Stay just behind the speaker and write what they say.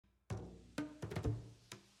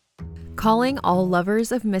calling all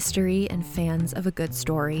lovers of mystery and fans of a good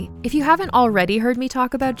story. If you haven't already heard me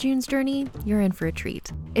talk about June's Journey, you're in for a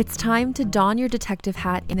treat. It's time to don your detective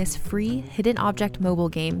hat in this free hidden object mobile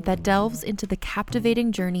game that delves into the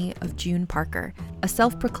captivating journey of June Parker, a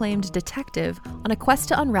self-proclaimed detective on a quest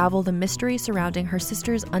to unravel the mystery surrounding her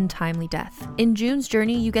sister's untimely death. In June's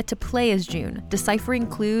Journey, you get to play as June, deciphering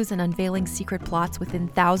clues and unveiling secret plots within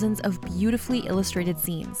thousands of beautifully illustrated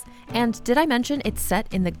scenes. And did I mention it's set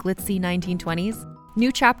in the glitzy 1920s? New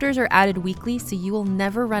chapters are added weekly, so you will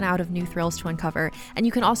never run out of new thrills to uncover, and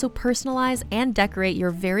you can also personalize and decorate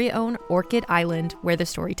your very own Orchid Island where the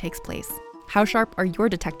story takes place. How sharp are your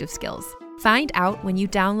detective skills? Find out when you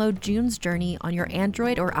download June's Journey on your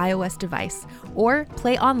Android or iOS device, or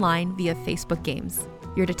play online via Facebook Games.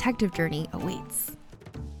 Your detective journey awaits.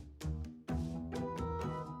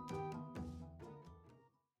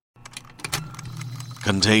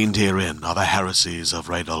 Contained herein are the heresies of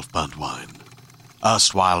Radolf Burntwine,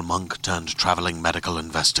 erstwhile monk turned traveling medical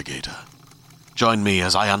investigator. Join me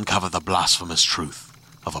as I uncover the blasphemous truth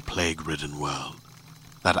of a plague-ridden world,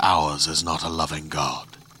 that ours is not a loving God,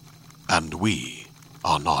 and we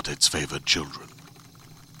are not its favored children.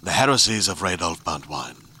 The heresies of Radolf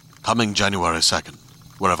Burntwine, coming January 2nd,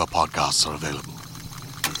 wherever podcasts are available.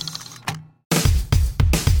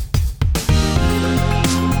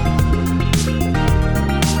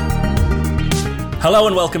 Hello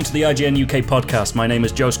and welcome to the IGN UK podcast. My name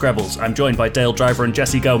is Joe Screbbles. I'm joined by Dale Driver and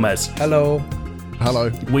Jesse Gomez. Hello.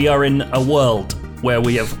 Hello. We are in a world where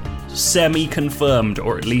we have semi-confirmed,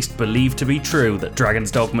 or at least believed to be true, that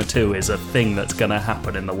Dragon's Dogma 2 is a thing that's going to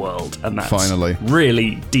happen in the world. And that's finally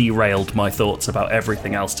really derailed my thoughts about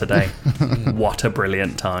everything else today. What a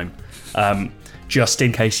brilliant time. Just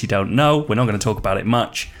in case you don't know, we're not going to talk about it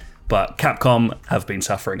much, but Capcom have been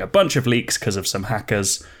suffering a bunch of leaks because of some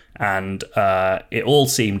hackers. And it all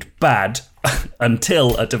seemed bad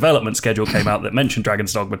until a development schedule came out that mentioned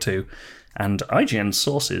Dragon's Dogma 2, and IGN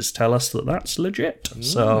sources tell us that that's legit.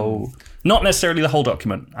 So, not necessarily the whole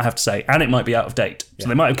document, I have to say, and it might be out of date. So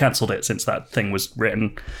they might have cancelled it since that thing was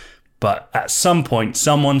written. But at some point,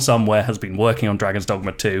 someone somewhere has been working on Dragon's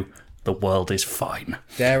Dogma 2. The world is fine.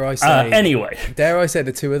 Dare I say? Anyway. Dare I say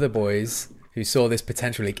the two other boys who saw this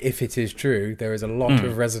potential leak, if it is true, there is a lot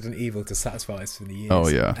of Resident Evil to satisfy us for the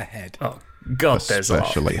years ahead. Oh, God, there's a lot.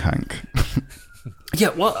 Especially Hank. Yeah,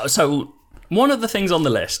 well, so one of the things on the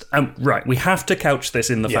list, right, we have to couch this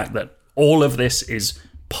in the fact that all of this is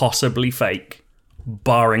possibly fake,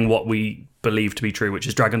 barring what we believe to be true, which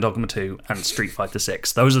is Dragon Dogma 2 and Street Fighter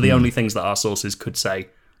 6. Those are the only things that our sources could say,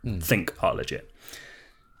 think are legit.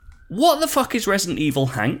 What the fuck is Resident Evil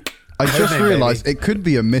Hank? I just realised it could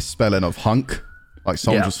be a misspelling of hunk. Like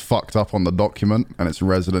someone just fucked up on the document and it's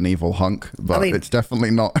Resident Evil Hunk, but it's definitely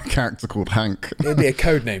not a character called Hank. It'd be a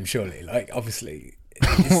code name, surely. Like, obviously.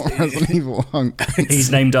 Resident Evil Hunk. He's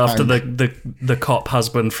named after the cop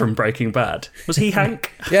husband from Breaking Bad. Was he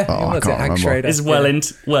Hank? Yeah, I can't Hank remember. Schrader. He's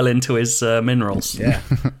well into his minerals. Yeah.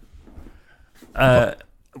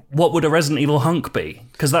 What would a Resident Evil Hunk be?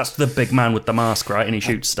 Because that's the big man with the mask, right? And he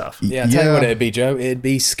shoots stuff. Yeah, I'll tell you what it'd be, Joe. It'd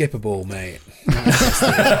be skippable, mate.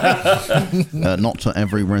 Not to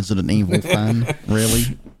every Resident Evil fan,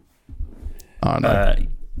 really. I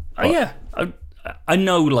know. I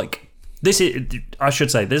know, like, this is, I should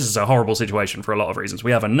say, this is a horrible situation for a lot of reasons.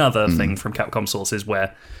 We have another thing from Capcom sources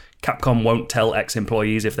where Capcom won't tell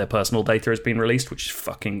ex-employees if their personal data has been released, which is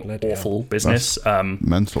fucking awful business.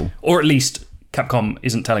 Mental. Or at least Capcom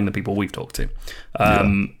isn't telling the people we've talked to.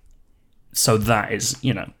 So that is,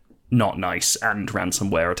 not nice, and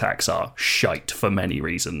ransomware attacks are shite for many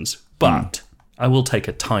reasons. But I will take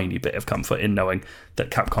a tiny bit of comfort in knowing that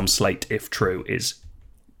Capcom's slate, if true, is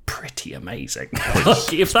pretty amazing.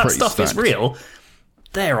 Like, if that stuff is real,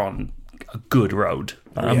 they're on a good road.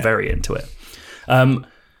 I'm very into it.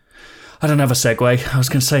 I don't have a segue. I was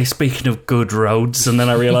going to say, speaking of good roads, and then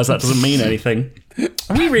I realised that doesn't mean anything.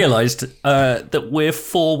 We realised that we're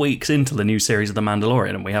 4 weeks into the new series of The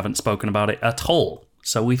Mandalorian, and we haven't spoken about it at all.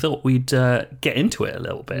 So we thought we'd get into it a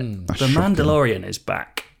little bit. The Mandalorian is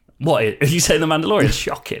back. What? You say The Mandalorian is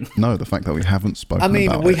shocking? No, the fact that we haven't spoken about it.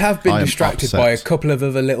 I mean, we have been distracted by a couple of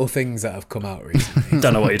other little things that have come out recently.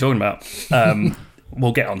 Don't know what you're talking about.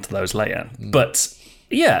 We'll get onto those later. But,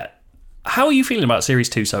 yeah, how are you feeling about Series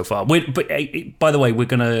 2 so far? By the way, we're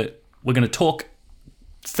gonna talk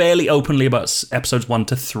fairly openly about episodes 1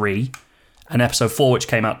 to 3, and episode 4, which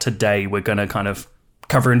came out today, we're going to kind of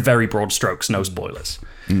cover in very broad strokes, no spoilers.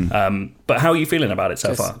 But how are you feeling about it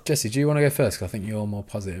so far? Jesse, do you want to go first? 'Cause I think you're more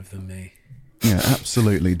positive than me. Yeah,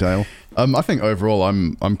 absolutely, Dale. I think overall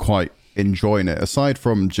I'm quite enjoying it. Aside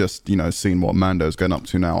from just, you know, seeing what Mando's going up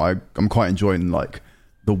to now, I'm quite enjoying like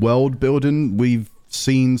the world building we've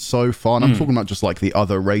seen so far. And I'm talking about just like the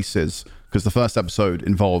other races, because the first episode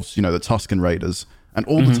involves, you know, the Tusken Raiders, and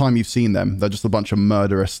all the time you've seen them, they're just a bunch of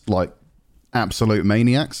murderous, like absolute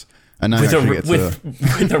maniacs. And now with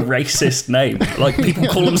a racist name, like people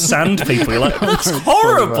call them sand people. You're like, that's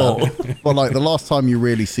horrible. Well, like the last time you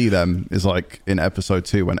really see them is like in episode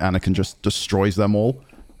 2 when Anakin just destroys them all,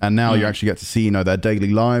 and now you actually get to see, you know, their daily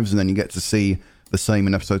lives, and then you get to see the same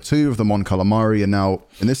in episode 2 of the Mon Calamari, and now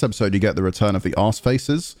in this episode you get the return of the arse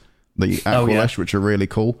faces, the Aqualesh, which are really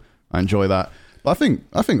cool. I enjoy that. But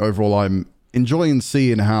I think overall I'm enjoying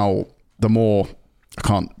seeing how the more, I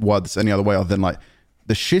can't word this any other way other than like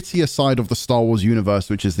the shittier side of the Star Wars universe,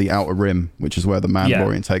 which is the Outer Rim, which is where the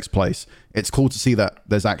Mandalorian takes place. It's cool to see that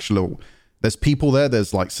there's people there,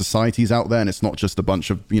 there's like societies out there, and it's not just a bunch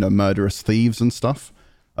of, you know, murderous thieves and stuff.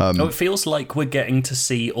 It feels like we're getting to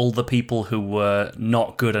see all the people who were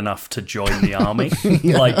not good enough to join the army.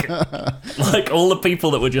 like all the people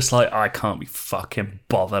that were just like, I can't be fucking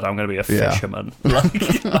bothered, I'm going to be a fisherman.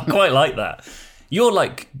 Like, I quite like that. You're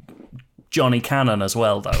like Johnny Cannon as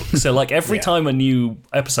well, though. So like every time a new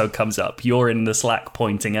episode comes up, you're in the Slack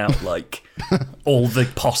pointing out like all the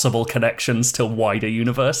possible connections to wider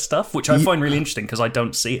universe stuff, which I find really interesting because I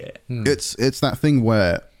don't see it. It's that thing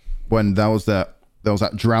where when there was that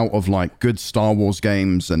drought of like good Star Wars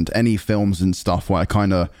games and any films and stuff, where I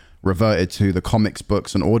kind of reverted to the comics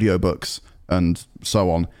books and audiobooks and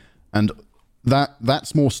so on, and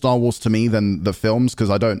that's more Star Wars to me than the films, because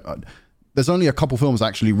there's only a couple films I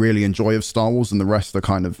actually really enjoy of Star Wars, and the rest are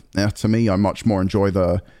kind of to me. I much more enjoy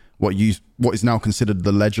what is now considered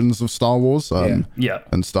the legends of Star Wars and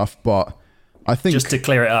stuff. But I think, just to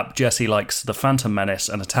clear it up, Jesse likes The Phantom Menace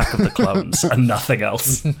and Attack of the Clones and nothing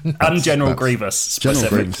else, and General Grievous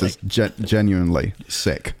specifically. General Grievous is genuinely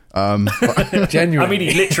sick. Genuinely. I mean,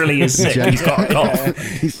 he literally is sick. He's got a cough.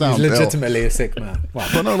 He's legitimately a sick man. Wow.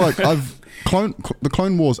 But no, like the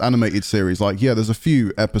Clone Wars animated series, like, yeah, there's a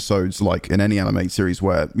few episodes like in any animated series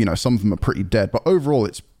where, you know, some of them are pretty dead, but overall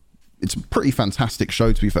it's a pretty fantastic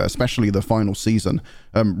show, to be fair, especially the final season.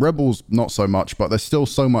 Rebels, not so much, but there's still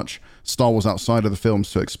so much Star Wars outside of the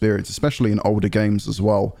films to experience, especially in older games as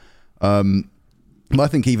well. But I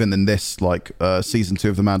think even in this, like season 2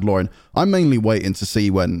 of The Mandalorian, I'm mainly waiting to see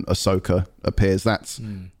when Ahsoka appears. That's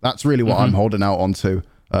really what I'm holding out onto.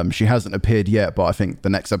 She hasn't appeared yet, but I think the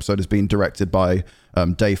next episode is being directed by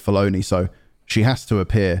Dave Filoni, so she has to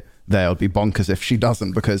appear there. It'd be bonkers if she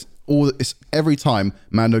doesn't, because every time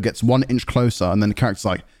Mando gets 1 inch closer, and then the character's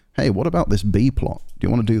like, hey, what about this B plot? Do you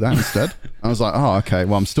want to do that instead? I was like, oh, okay,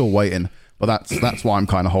 well, I'm still waiting. But that's why I'm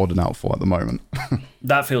kind of holding out for at the moment.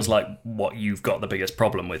 That feels like what you've got the biggest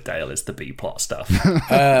problem with, Dale, is the B-plot stuff.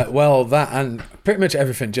 Well, that and pretty much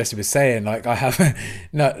everything Jesse was saying. Like I have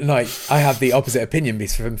the opposite opinion,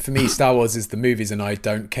 because for me, Star Wars is the movies, and I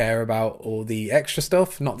don't care about all the extra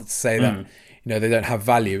stuff. Not to say that, you know, they don't have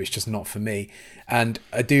value. It's just not for me. And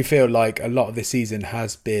I do feel like a lot of this season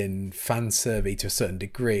has been fan service to a certain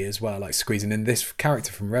degree as well, like squeezing in this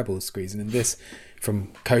character from Rebels, squeezing in this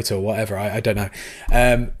from Kota or whatever, I don't know.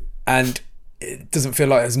 And it doesn't feel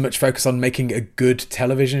like there's much focus on making a good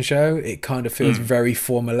television show. It kind of feels very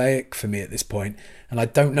formulaic for me at this point. And I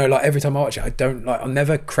don't know, like every time I watch it, I'm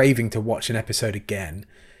never craving to watch an episode again.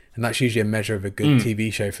 And that's usually a measure of a good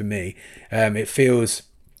TV show for me. It feels,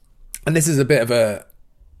 and this is a bit of a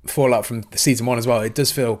fallout from season 1 as well. It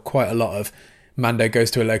does feel quite a lot of Mando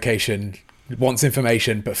goes to a location, wants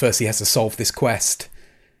information, but first he has to solve this quest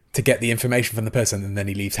to get the information from the person, and then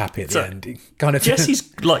he leaves happy at the end. It kind of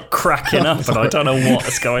Jesse's like cracking up, and I don't know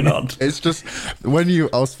what's going on. It's just I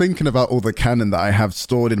was thinking about all the canon that I have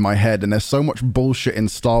stored in my head, and there's so much bullshit in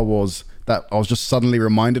Star Wars that I was just suddenly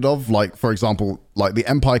reminded of. Like, for example, like the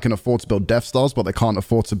Empire can afford to build Death Stars, but they can't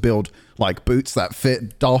afford to build like boots that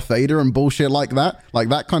fit Darth Vader and bullshit like that. Like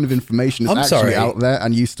that kind of information is out there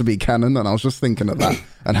and used to be canon, and I was just thinking of that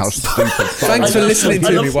and how stupid. Thanks for listening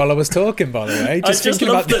to me while I was talking, by the way. I just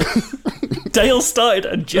love that Dale started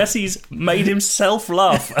and Jesse's made himself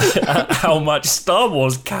laugh at how much Star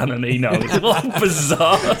Wars canon he knows. What a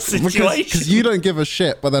bizarre situation. Because you don't give a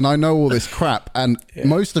shit, but then I know all this crap, and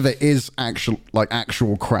most of it is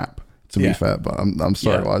actual crap, to be fair. But I'm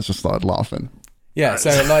sorry, I just started laughing. Yeah, so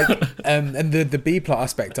like, and the B plot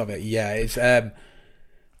aspect of it, it's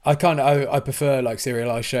I prefer like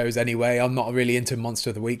serialized shows anyway. I'm not really into Monster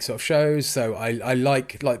of the Week sort of shows, so I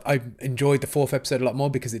enjoyed the 4th episode a lot more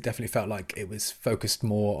because it definitely felt like it was focused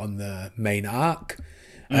more on the main arc.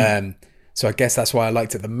 So I guess that's why I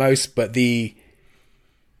liked it the most. But the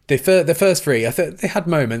The first three, I thought they had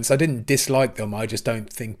moments. I didn't dislike them. I just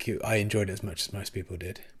don't think I enjoyed it as much as most people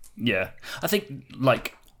did. Yeah. I think,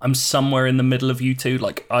 like, I'm somewhere in the middle of you two.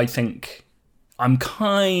 Like, I think I'm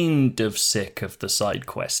kind of sick of the side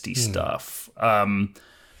questy stuff.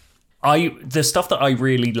 The stuff that I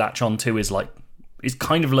really latch onto is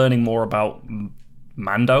kind of learning more about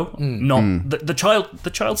Mando. Not the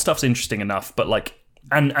child stuff's interesting enough, but like,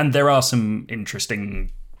 and there are some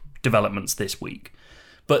interesting developments this week.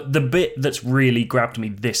 But the bit that's really grabbed me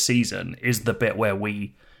this season is the bit where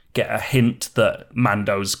we get a hint that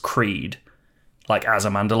Mando's creed, like as a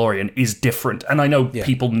Mandalorian, is different. And I know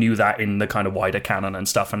people knew that in the kind of wider canon and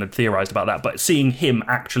stuff and had theorized about that, but seeing him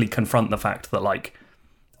actually confront the fact that, like,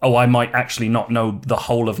 oh, I might actually not know the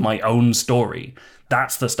whole of my own story,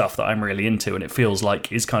 that's the stuff that I'm really into. And it feels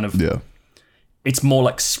like is kind of... Yeah. It's more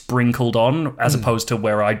like sprinkled on as opposed to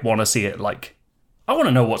where I'd want to see it like, I want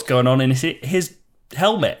to know what's going on in his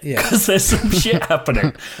helmet because there's some shit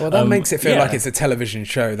happening. Well, that makes it feel like it's a television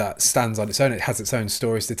show that stands on its own. It has its own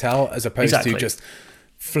stories to tell, as opposed to just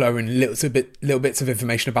flowing little bits of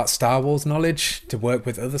information about Star Wars knowledge to work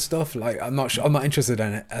with other stuff. Like, I'm not interested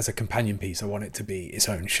in it as a companion piece. I want it to be its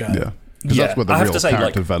own show. Yeah, because that's where the real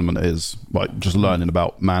character development is. Like, just learning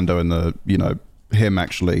about Mando and the, you know, him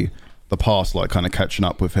actually, the past, like kind of catching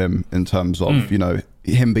up with him in terms of, you know,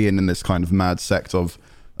 him being in this kind of mad sect of,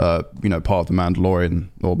 you know, part of the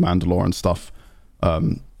Mandalorian stuff.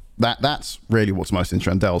 That's really what's most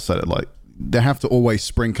interesting. Dale said it, like, they have to always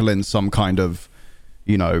sprinkle in some kind of,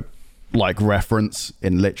 you know, like reference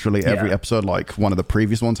in literally every episode. Like, one of the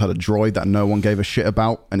previous ones had a droid that no one gave a shit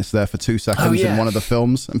about, and it's there for 2 seconds in one of the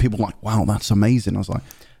films, and people were like, wow, that's amazing. I was like,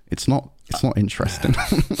 it's not interesting.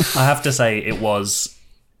 I have to say it was,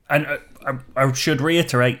 and I should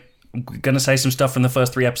reiterate, I'm going to say some stuff in the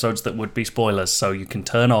first 3 episodes that would be spoilers, so you can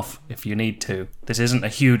turn off if you need to. This isn't a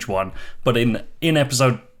huge one, but in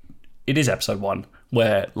episode 1,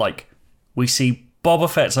 where, like, we see Boba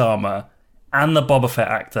Fett's armor and the Boba Fett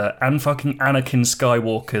actor and fucking Anakin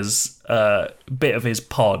Skywalker's bit of his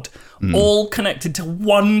pod all connected to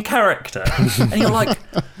one character. And you're like,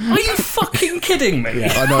 are you fucking kidding me?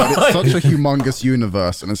 I know, it's such a humongous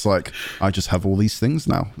universe, and it's like, I just have all these things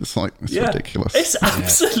now. It's like, it's ridiculous. It's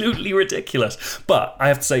absolutely ridiculous. But I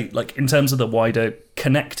have to say, like, in terms of the wider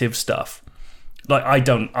connective stuff, like,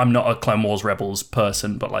 I'm not a Clone Wars Rebels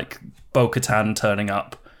person, but like Bo-Katan turning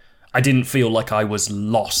up, I didn't feel like I was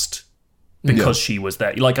lost because she was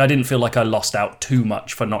there. Like, I didn't feel like I lost out too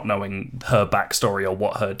much for not knowing her backstory or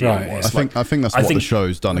what her deal was. I think that's what the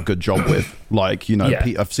show's done a good job with. Like, you know,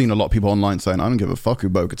 I've seen a lot of people online saying, I don't give a fuck who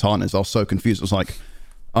Bo-Katan is. I was so confused. It was like,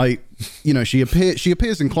 she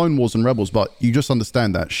appears in Clone Wars and Rebels, but you just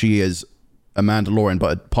understand that she is a Mandalorian,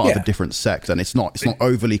 but part of a different sect, and it's not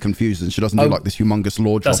overly confusing. She doesn't do like this humongous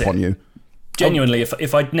lore drop on you. Genuinely,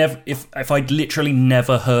 if I'd literally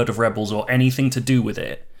never heard of Rebels or anything to do with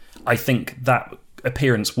it, I think that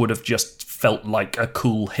appearance would have just felt like a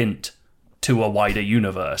cool hint to a wider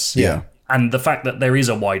universe. Yeah. And the fact that there is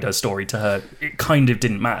a wider story to her, it kind of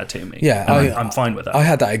didn't matter to me. Yeah, I'm fine with that. I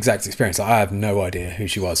had that exact experience. I have no idea who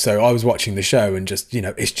she was. So I was watching the show and just, you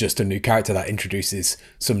know, it's just a new character that introduces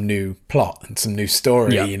some new plot and some new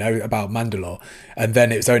story, you know, about Mandalore. And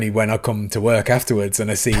then it's only when I come to work afterwards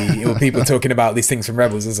and I see people talking about these things from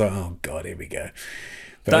Rebels, I was like, oh God, here we go.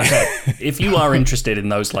 That's it. If you are interested in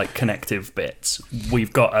those like connective bits,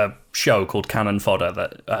 we've got a show called Canon Fodder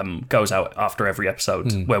that goes out after every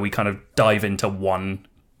episode where we kind of dive into one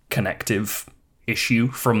connective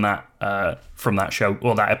issue from that show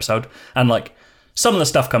or that episode. And like some of the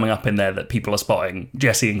stuff coming up in there that people are spotting,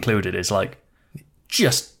 Jesse included, is like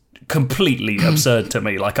just completely absurd to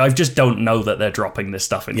me. Like, I just don't know that they're dropping this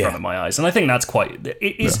stuff in front of my eyes, and I think that's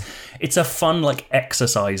it's a fun like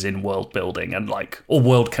exercise in world building and like, or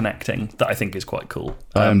world connecting, that I think is quite cool.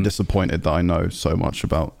 I am disappointed that I know so much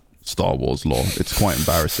about Star Wars lore. It's quite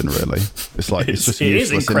embarrassing, really. It's like, it's just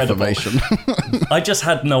useless information. I just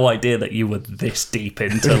had no idea that you were this deep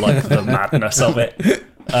into like the madness of it.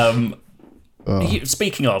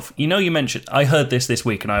 Speaking of, you know, you mentioned, I heard this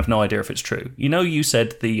week and I have no idea if it's true. You know, you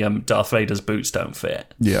said the Darth Vader's boots don't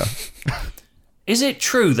fit. Yeah. Is it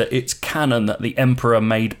true that it's canon that the Emperor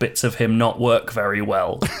made bits of him not work very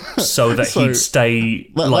well so that he'd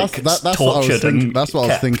stay that's tortured? That's what I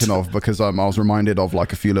was thinking of, because I was reminded of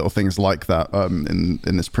like a few little things like that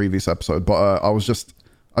in this previous episode. But I just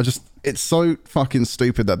it's so fucking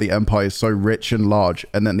stupid that the Empire is so rich and large,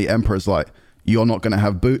 and then the Emperor's like, you're not going to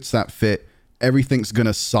have boots that fit. Everything's going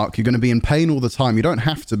to suck. You're going to be in pain all the time. You don't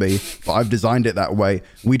have to be, but I've designed it that way.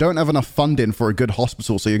 We don't have enough funding for a good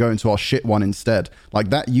hospital, so you're going to our shit one instead.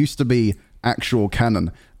 Like, that used to be actual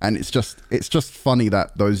canon. And it's just funny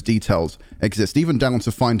that those details exist, even down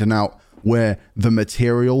to finding out where the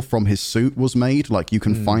material from his suit was made. Like, you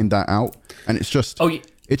can find that out, and it's just dumb.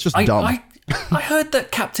 I heard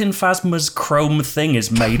that Captain Phasma's chrome thing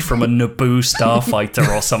is made from a Naboo starfighter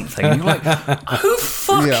or something. You're like, who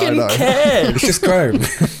fucking cares? It's just chrome.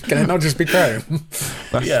 Can it not just be chrome?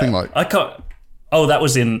 That's the thing, like, I can't. Oh, that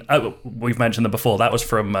was in. We've mentioned them before. That was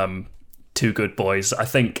from Two Good Boys, I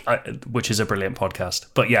think, which is a brilliant podcast.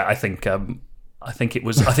 But yeah, I think it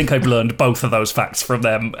was. I think I've learned both of those facts from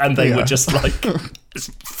them, and they were just like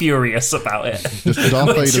furious about it. Just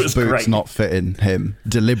Darth Vader's boots great. not fitting him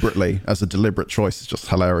deliberately as a deliberate choice is just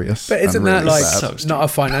hilarious. But isn't that really like not a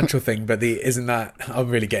financial thing? But isn't that? I'm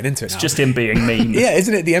really getting into it now. It's just him being mean. Yeah,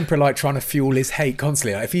 isn't it the Emperor like trying to fuel his hate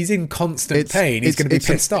constantly? Like, if he's in constant pain, he's going to be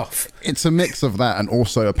pissed off. It's a mix of that and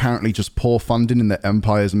also apparently just poor funding in the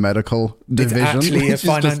Empire's medical division. It's actually a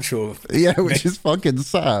financial. Which is fucking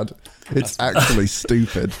sad. It's actually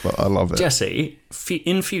stupid, but I love it. Jesse,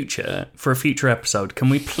 in future, for a future episode, can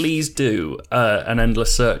we please do an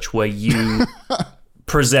endless search where you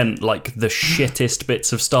present like the shittest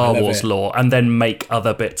bits of Star Wars lore and then make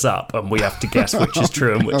other bits up, and we have to guess which is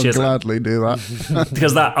true and which isn't? I'll gladly do that.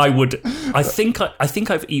 Because that I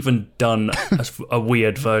think I've even done a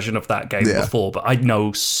weird version of that game before, but I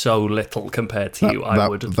know so little compared to you. I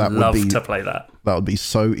would love to play that. That would be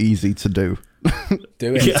so easy to do.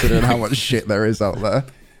 Do it. Considering how much shit there is out there.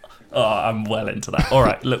 Oh, I'm well into that. All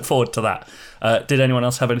right, look forward to that. Did anyone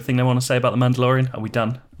else have anything they want to say about The Mandalorian? Are we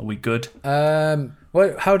done? Are we good?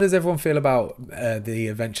 Well, how does everyone feel about the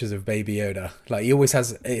adventures of Baby Yoda? Like, he always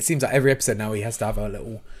has. It seems like every episode now he has to have a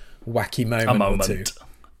little wacky moment. Or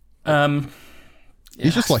two.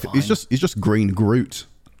 He's just like he's just Green Groot,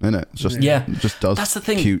 isn't it? It's just just does. That's the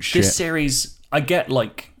thing. Cute shit. This series, I get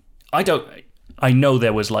like I know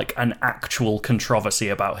there was like an actual controversy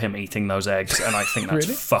about him eating those eggs, and I think that's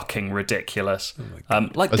fucking ridiculous. A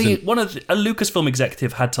Lucasfilm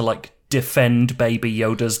executive had to like defend Baby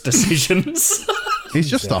Yoda's decisions. He's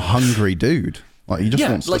just a hungry dude. Like, he just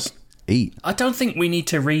wants to eat. I don't think we need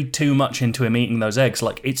to read too much into him eating those eggs.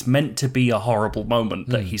 Like, it's meant to be a horrible moment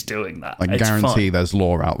that he's doing that. I guarantee there's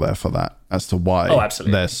lore out there for that as to why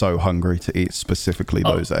they're so hungry to eat specifically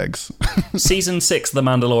those eggs. Season 6, The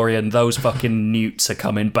Mandalorian, those fucking newts are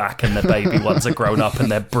coming back and the baby ones are grown up and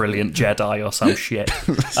they're brilliant Jedi or some shit.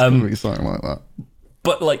 It's gonna be something like that.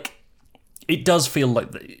 But like, it does feel like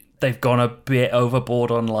they've gone a bit overboard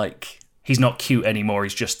on like, he's not cute anymore,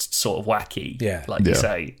 he's just sort of wacky, like you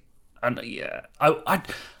say. And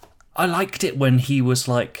I liked it when he was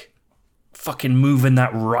like fucking moving that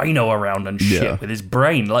rhino around and shit with his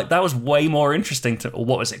brain. Like, that was way more interesting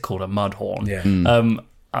what was it called? A mudhorn. Yeah.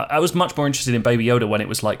 I was much more interested in Baby Yoda when it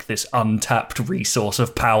was like this untapped resource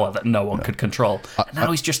of power that no one could control. And now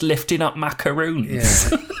he's just lifting up macaroons.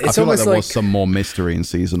 Yeah. I feel like there was some more mystery in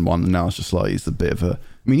season 1, and now it's just like he's a bit of a...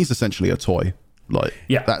 I mean, he's essentially a toy. Like,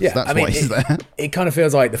 that's why he's there. It kind of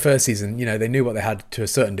feels like the first season, you know, they knew what they had to a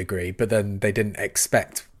certain degree, but then they didn't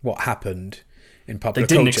expect what happened in popular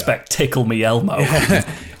culture. They didn't expect Tickle Me Elmo.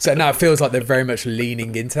 So now it feels like they're very much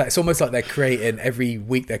leaning into that. It's almost like every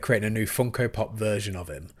week they're creating a new Funko Pop version of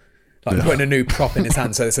him. Like putting a new prop in his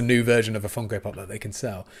hand, so it's a new version of a Funko Pop that they can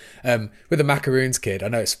sell. With the Macaroons kid, I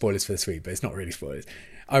know it's spoilers for this week, but it's not really spoilers.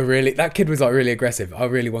 That kid was like really aggressive. I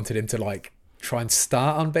really wanted him to like try and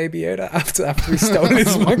start on Baby Yoda after he stole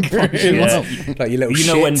his macaroons. Like, you little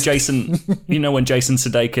shit. When Jason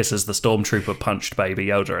Sudeikis as the stormtrooper punched Baby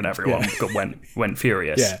Yoda and everyone went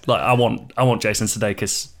furious. Yeah. Like, I want Jason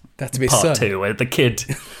Sudeikis that to be part 2, where the kid,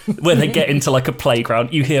 when they get into like a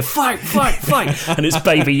playground, you hear fight, and it's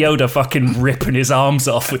Baby Yoda fucking ripping his arms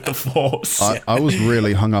off with the Force. I was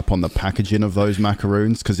really hung up on the packaging of those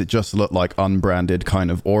macaroons because it just looked like unbranded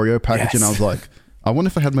kind of Oreo packaging. Yes. I was like, I wonder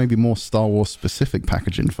if they had maybe more Star Wars specific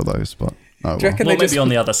packaging for those, but maybe on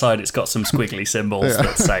the other side it's got some squiggly symbols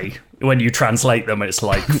that say, when you translate them, it's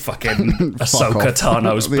like fucking Ahsoka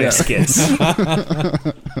Tano's biscuits.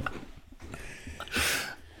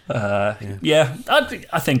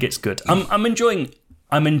 I think it's good. I'm enjoying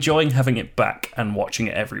having it back and watching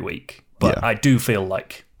it every week, but I do feel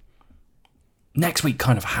like next week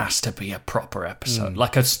kind of has to be a proper episode,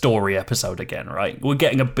 like a story episode again, right? We're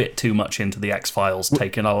getting a bit too much into the X-Files,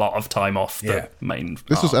 taking a lot of time off the main...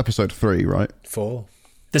 This was episode 3, right? 4.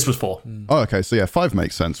 This was 4. Oh, okay. So 5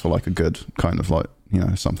 makes sense for like a good kind of like, you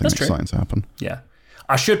know, something exciting to happen. Yeah.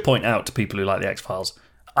 I should point out to people who like the X-Files,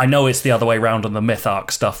 I know it's the other way around and the Myth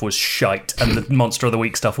Arc stuff was shite and the Monster of the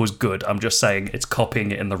Week stuff was good. I'm just saying it's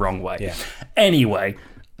copying it in the wrong way. Yeah. Anyway,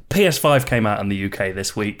 PS5 came out in the UK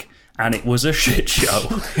this week. and it was a shit show.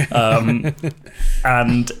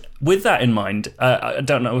 And with that in mind, I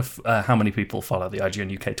don't know if how many people follow the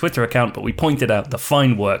IGN UK Twitter account, but we pointed out the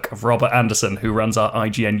fine work of Robert Anderson, who runs our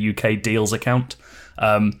IGN UK Deals account.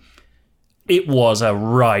 It was a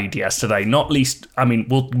ride yesterday, not least, I mean,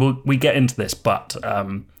 we get into this, but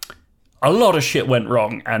a lot of shit went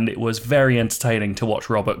wrong, and it was very entertaining to watch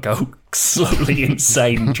Robert go slowly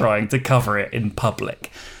insane trying to cover it in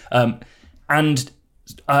public. And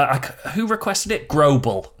who requested it?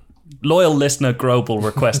 Grobel. Loyal listener Grobel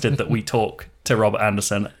requested that we talk to Robert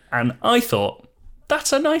Anderson, and I thought,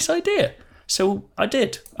 that's a nice idea. So I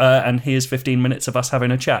did. And here's 15 minutes of us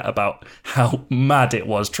having a chat about how mad it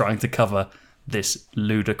was trying to cover this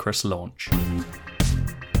ludicrous launch.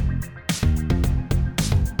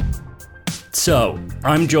 So,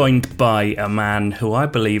 I'm joined by a man who I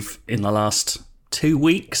believe in the last 2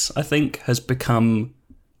 weeks, I think, has become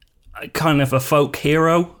kind of a folk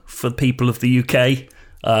hero for the people of the UK.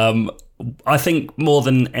 I think more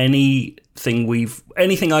than anything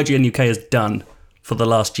IGN UK has done for the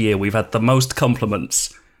last year, we've had the most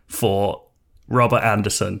compliments for Robert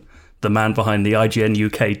Anderson, the man behind the IGN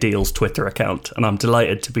UK Deals Twitter account. And I'm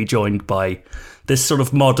delighted to be joined by this sort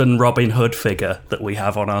of modern Robin Hood figure that we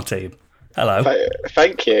have on our team. Hello.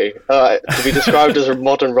 Thank you. To be described as a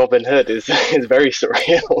modern Robin Hood is very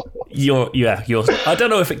surreal. You're. I don't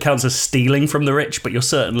know if it counts as stealing from the rich, but you're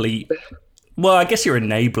certainly. Well, I guess you're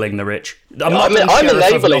enabling the rich. I'm enabling. I'm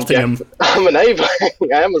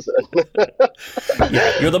enabling Amazon.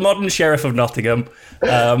 Yeah, you're the modern sheriff of Nottingham.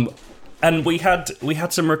 And we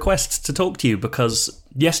had some requests to talk to you because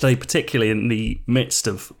yesterday, particularly in the midst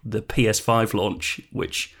of the PS5 launch,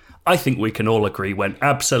 which I think we can all agree went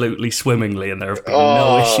absolutely swimmingly, and there have been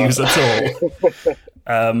no issues at all.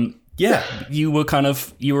 You were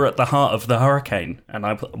at the heart of the hurricane, and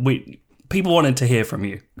people wanted to hear from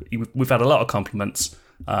you. We've had a lot of compliments,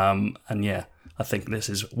 and yeah, I think this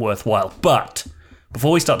is worthwhile. But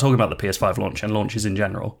before we start talking about the PS5 launch and launches in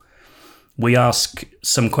general, we ask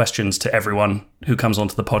some questions to everyone who comes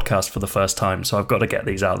onto the podcast for the first time, so I've got to get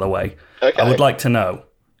these out of the way. Okay. I would like to know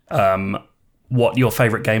what your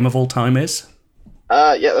favourite game of all time is.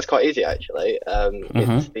 Yeah, that's quite easy, actually.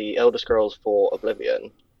 It's the Elder Scrolls 4 Oblivion.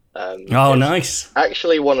 Nice.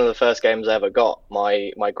 Actually, one of the first games I ever got.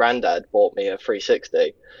 My granddad bought me a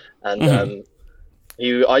 360, and I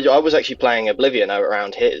was actually playing Oblivion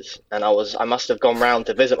around his, and I must have gone round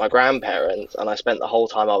to visit my grandparents, and I spent the whole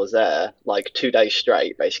time I was there, like 2 days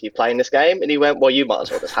straight, basically playing this game. And he went, "Well, you might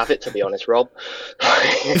as well just have it, to be honest, Rob."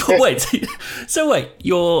 Wait,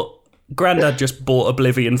 your granddad just bought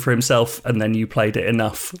Oblivion for himself, and then you played it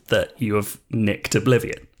enough that you have nicked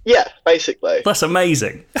Oblivion? Yeah, basically. That's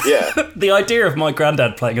amazing. Yeah. The idea of my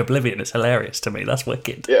granddad playing Oblivion is hilarious to me. That's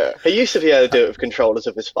wicked. Yeah. He used to be able to do it with controllers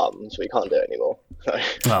of his thumbs, but he can't do it anymore.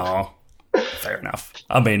 Oh, fair enough.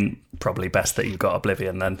 I mean, probably best that you got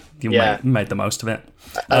Oblivion then. You made the most of it.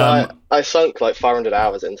 I sunk like 500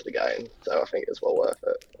 hours into the game, so I think it's well worth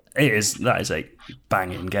it. That is a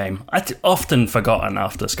banging game. I'd often forgotten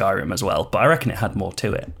after Skyrim as well, but I reckon it had more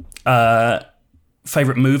to it.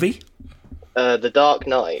 Favourite movie? The Dark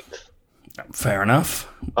Knight. Fair enough.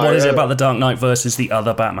 What is it about The Dark Knight versus the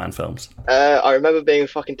other Batman films? I remember being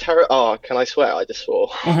fucking terrified. Oh, can I swear? I just swore.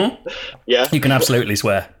 Mm-hmm. Yeah? You can absolutely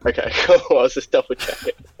swear. Okay, cool. I was just double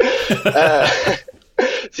checking.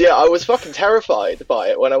 So yeah, I was fucking terrified by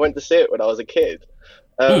it when I went to see it when I was a kid.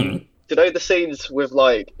 You know the scenes with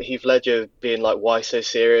like Heath Ledger being like, "Why so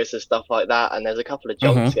serious?" and stuff like that, and there's a couple of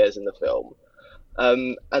jump scares in the film.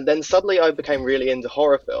 And then suddenly I became really into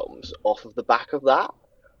horror films off of the back of that,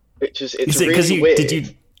 which is really weird.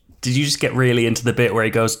 Did you just get really into the bit where he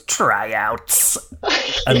goes tryouts,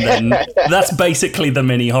 and then that's basically the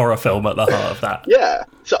mini horror film at the heart of that? Yeah.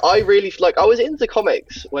 So I really I was into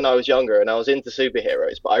comics when I was younger, and I was into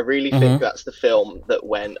superheroes, but I really think that's the film that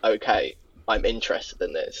went, okay, I'm interested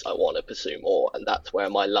in this. I want to pursue more, and that's where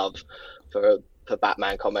my love for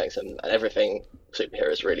Batman comics and everything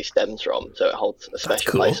superheroes really stems from. So it holds a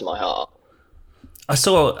special place in my heart. I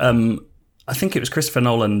saw, I think it was Christopher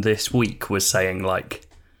Nolan this week was saying like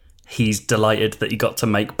he's delighted that he got to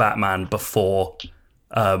make Batman before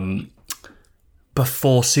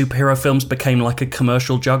superhero films became like a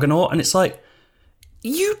commercial juggernaut, and it's like,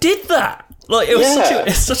 you did that. Like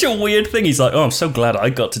it's such a weird thing. He's like, oh, I'm so glad I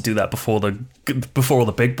got to do that before all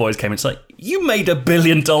the big boys came. It's like, you made $1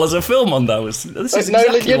 billion a film on those. This is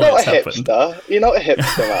exactly you're not a happened. Hipster. You're not a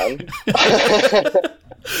hipster, man.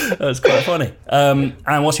 That's quite funny. And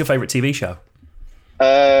what's your favourite TV show?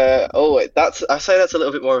 I say that's a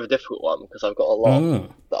little bit more of a difficult one because I've got a lot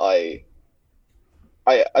that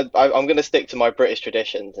I'm going to stick to my British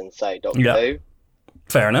traditions and say Doctor Who.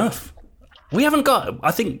 Fair enough. We haven't got...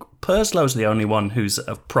 I think Perslow's the only one who's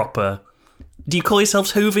a proper... Do you call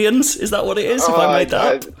yourselves Whovians? Is that what it is? Have I made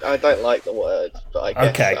that up? I don't like the word, but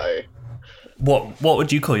I guess so. What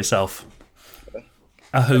would you call yourself?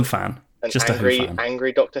 A Who fan? Just a Who fan?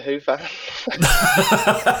 Angry Doctor Who fan.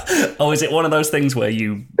 Oh, is it one of those things where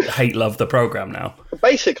you love the programme now?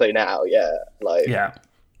 Basically now, yeah. Yeah.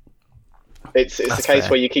 It's the case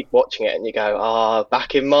where you keep watching it and you go,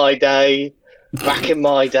 back in my day.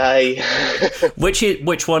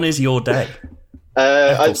 Which one is your day?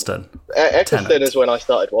 Eccleston. Eccleston is when I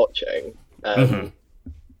started watching. I'm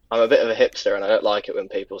a bit of a hipster and I don't like it when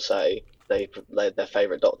people say their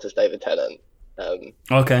favourite Doctor's David Tennant.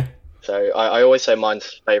 Okay. So I always say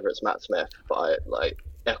mine's favourite's Matt Smith, but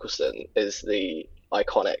Eccleston is the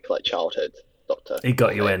iconic childhood Doctor. He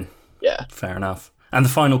got you in. Yeah. Fair enough. And the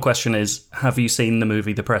final question is, have you seen the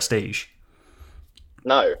movie The Prestige?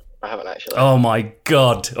 No, I haven't actually. Oh my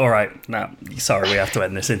god! All right, now sorry, we have to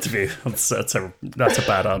end this interview. That's a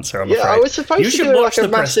bad answer. I'm afraid. I was supposed you to should do watch a The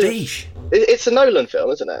massive... Prestige. It's a Nolan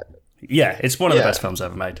film, isn't it? Yeah, it's one of the best films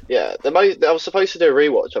ever made. Yeah, I was supposed to do a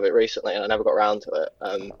rewatch of it recently, and I never got around to it.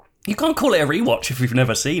 You can't call it a rewatch if you've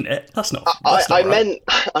never seen it. That's not. I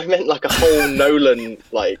meant like a whole Nolan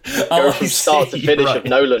go from start to finish of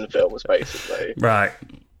Nolan films, basically. Right.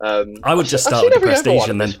 I would just start with The Prestige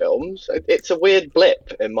and then films. It's a weird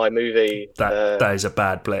blip in my movie. That is a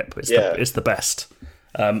bad blip. It's the best.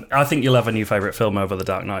 I think you'll have a new favourite film over The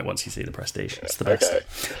Dark Knight once you see The Prestige. It's the best.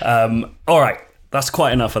 Okay. All right, that's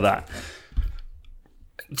quite enough of that.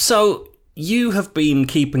 So you have been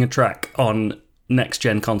keeping a track on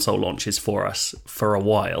next-gen console launches for us for a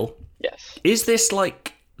while. Yes. Is this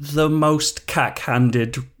the most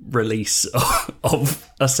cack-handed release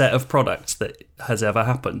of a set of products that has ever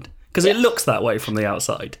happened? Because it looks that way from the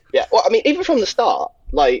outside. Yeah, well, I mean, even from the start,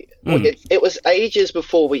 it was ages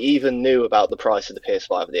before we even knew about the price of the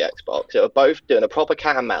PS5 and the Xbox. They were both doing a proper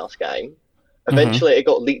cat and mouse game. Eventually, it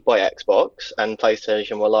got leaked by Xbox, and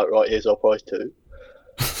PlayStation were like, right, here's our price too.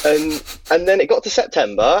 And then it got to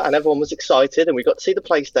September, and everyone was excited, and we got to see the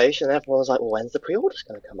PlayStation, and everyone was like, well, when's the pre-orders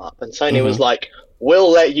going to come up? And Sony was like,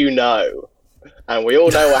 we'll let you know. And we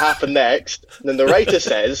all know what happened next. And then the narrator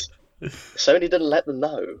says, Sony didn't let them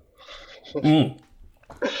know.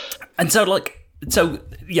 And so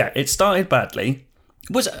it started badly.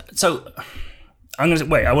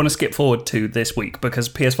 I want to skip forward to this week because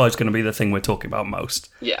PS5 is going to be the thing we're talking about most.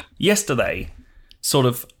 Yeah. Yesterday sort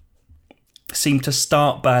of seemed to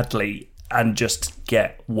start badly and just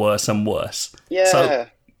get worse and worse. Yeah. So,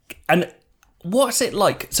 and what's it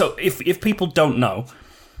like? So if people don't know,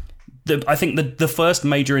 I think the first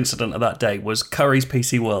major incident of that day was Curry's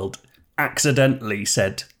PC World accidentally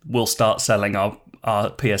said, we'll start selling our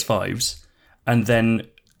PS5s, and then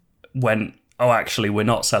went, oh, actually, we're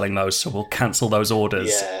not selling those, so we'll cancel those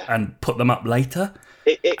orders and put them up later.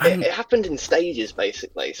 It happened in stages,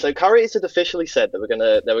 basically. So Currys had officially said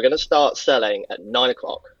that they were gonna start selling at 9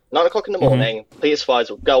 o'clock. 9 o'clock in the morning, PS5s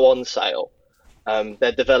will go on sale.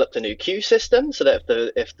 They developed a new queue system so that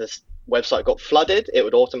if the website got flooded, it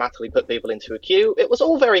would automatically put people into a queue. It was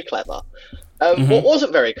all very clever. What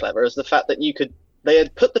wasn't very clever is the fact that they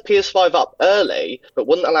had put the PS5 up early, but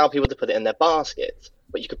wouldn't allow people to put it in their baskets.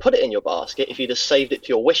 But you could put it in your basket if you just saved it to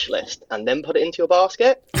your wish list and then put it into your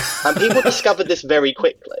basket. And people discovered this very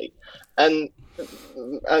quickly. And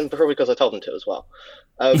probably because I told them to as well.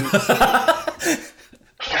 Yeah,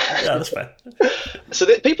 that's fair. So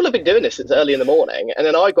people have been doing this since early in the morning. And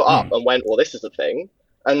then I got up and went, well, this is the thing.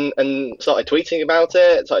 And started tweeting about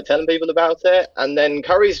it, started telling people about it. And then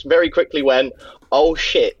Curry's very quickly went, oh,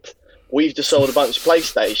 shit. We've just sold a bunch of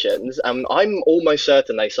PlayStations. And I'm almost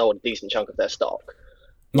certain they sold a decent chunk of their stock.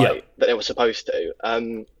 That they were supposed to.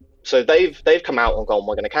 So they've come out and gone,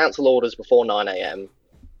 we're going to cancel orders before 9 a.m.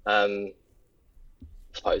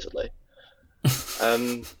 Supposedly.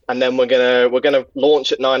 And then we're gonna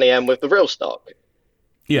launch at 9 a.m. with the real stock.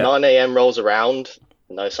 9 a.m. rolls around,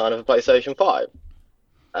 no sign of a PlayStation 5.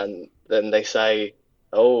 And then they say,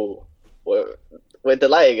 oh, we're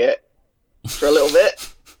delaying it for a little bit.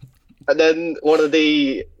 And then one of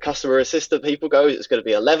the customer assistant people goes, it's going to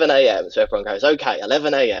be 11 a.m. So everyone goes, okay,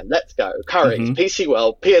 11 a.m., let's go. Currys, PC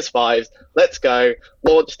World, PS5s, let's go.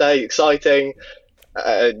 Launch day, exciting.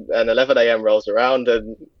 And 11 a.m. rolls around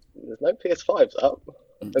and there's no PS5s up.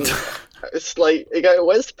 And it's like, you go,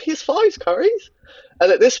 where's the PS5s, Currys?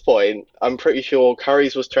 And at this point, I'm pretty sure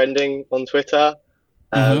Currys was trending on Twitter.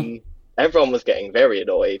 Everyone was getting very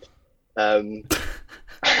annoyed.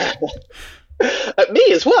 At me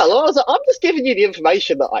as well. I was like, I'm just giving you the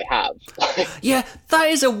information that I have. Yeah, that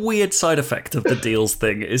is a weird side effect of the deals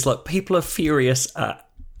thing. Is like people are furious at.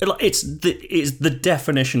 Like, it's the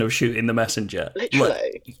definition of shooting the messenger.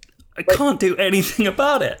 Literally. Like, I can't do anything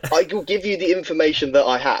about it. I will give you the information that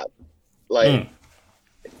I have. Like,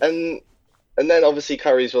 and then obviously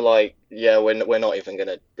Currys were like, yeah, we're not even going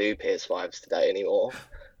to do PS5s today anymore.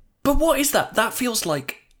 But what is that? That feels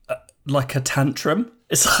like a tantrum.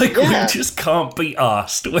 It's like we just can't be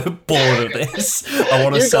asked. We're bored of this. I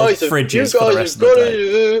want to sell fridges for the rest of the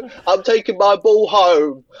day. I'm taking my ball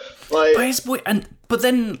home. Like, but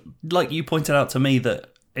then, like you pointed out to me,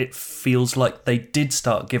 that it feels like they did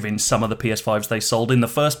start giving some of the PS5s they sold in the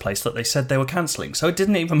first place that they said they were cancelling. So it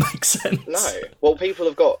didn't even make sense. No. Well, people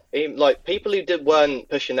have got, like, people who weren't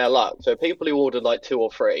pushing their luck. So people who ordered like 2 or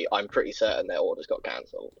 3, I'm pretty certain their orders got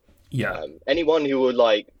cancelled. Yeah. Anyone who would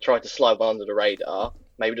like try to slide one under the radar,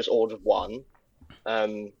 maybe just ordered 1.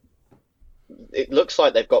 It looks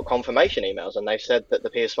like they've got confirmation emails and they've said that the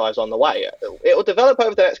PS5's on the way. It will develop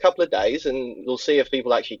over the next couple of days and we'll see if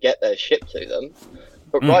people actually get their shipped to them.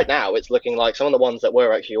 But right now, it's looking like some of the ones that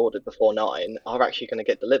were actually ordered before 9 are actually going to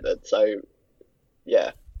get delivered. So,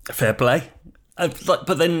 yeah. Fair play. But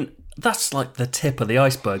then that's like the tip of the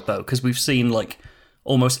iceberg, though, because we've seen like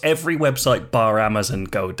almost every website bar Amazon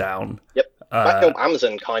go down. Yep. Back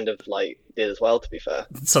Amazon kind of like did as well, to be fair.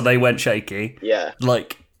 So they went shaky. Yeah.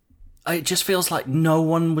 Like, it just feels like no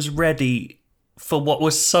one was ready for what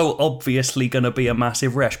was so obviously going to be a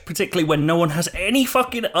massive rush, particularly when no one has any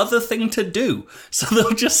fucking other thing to do. So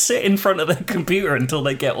they'll just sit in front of their computer until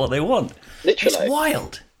they get what they want. Literally. It's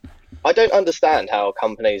wild. I don't understand how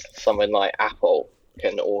companies, something like Apple,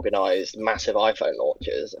 can organise massive iPhone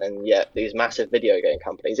launches, and yet these massive video game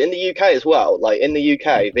companies, in the UK as well, like in the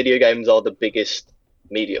UK, video games are the biggest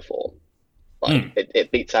media form. Like, it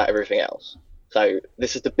beats out everything else. So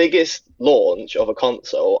this is the biggest launch of a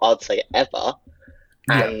console, I'd say, ever.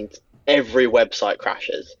 And every website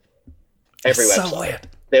crashes. Every website. So weird.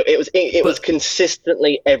 It was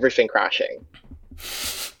consistently everything crashing.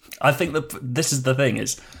 I think that this is the thing,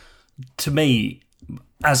 is, to me,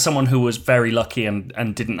 as someone who was very lucky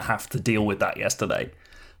and didn't have to deal with that yesterday,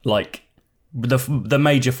 like, the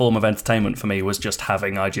major form of entertainment for me was just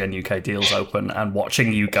having IGN UK deals open and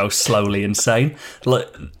watching you go slowly insane.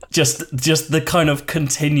 Like, just the kind of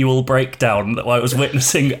continual breakdown that I was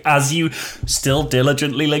witnessing as you still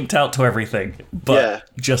diligently linked out to everything, but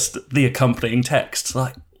just the accompanying text.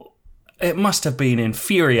 Like, it must have been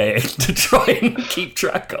infuriating to try and keep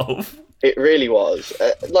track of. It really was.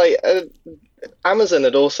 Amazon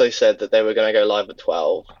had also said that they were going to go live at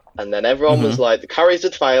 12. And then everyone was like, the Currys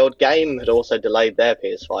had failed. Game had also delayed their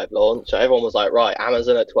PS5 launch. So everyone was like, right,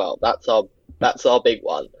 Amazon at 12. That's our big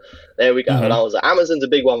one. There we go. And I was like, Amazon's a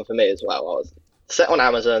big one for me as well. I was set on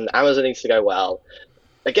Amazon. Amazon needs to go well.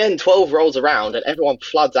 Again, 12 rolls around and everyone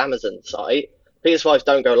floods Amazon's site. PS5s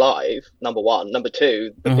don't go live, number 1. Number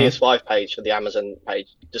 2, the PS5 page for the Amazon page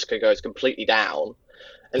just goes completely down.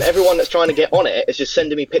 And everyone that's trying to get on it is just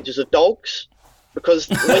sending me pictures of dogs. Because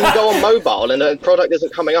when you go on mobile and a product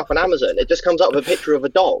isn't coming up on Amazon, it just comes up with a picture of a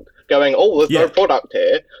dog going, oh, there's no product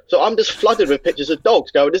here. So I'm just flooded with pictures of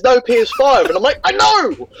dogs going, there's no PS5. And I'm like, I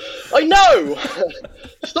know!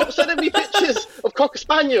 Stop sending me pictures of Cocker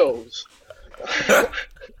Spaniels.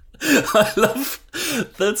 I love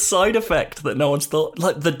the side effect that no one's thought.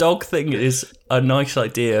 Like, the dog thing is a nice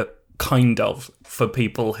idea, kind of, for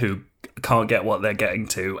people who can't get what they're getting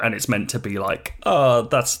to. And it's meant to be like, oh,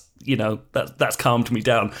 that's calmed me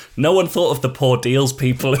down. No one thought of the poor deals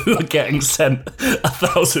people who are getting sent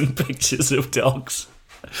 1,000 pictures of dogs.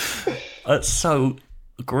 It's so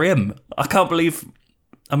grim. I can't believe.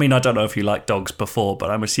 I mean, I don't know if you liked dogs before,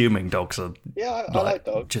 but I'm assuming dogs are I like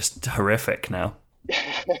dogs. Just horrific now.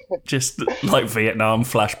 Just like Vietnam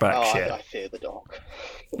flashback shit. I fear the dog.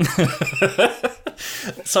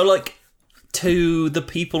 So, like, to the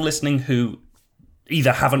people listening who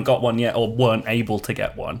either haven't got one yet or weren't able to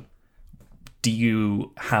get one, do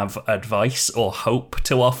you have advice or hope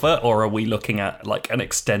to offer, or are we looking at like an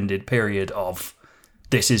extended period of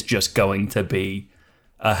this is just going to be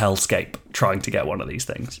a hellscape trying to get one of these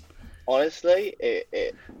things? Honestly,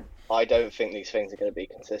 I don't think these things are going to be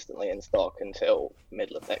consistently in stock until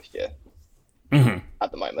middle of next year.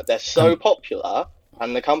 At the moment, they're so popular,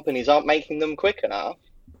 and the companies aren't making them quick enough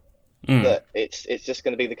that it's just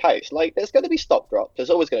going to be the case. Like, there's going to be stock drops. There's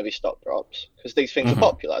always going to be stock drops because these things are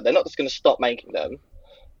popular. They're not just going to stop making them.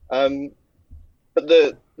 But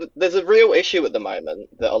there's a real issue at the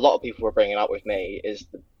moment that a lot of people were bringing up with me is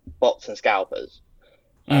the bots and scalpers.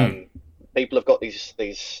 People have got these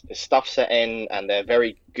stuff set in and they're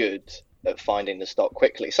very good at finding the stock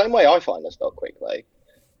quickly. Same way I find the stock quickly.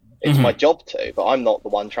 It's my job to, but I'm not the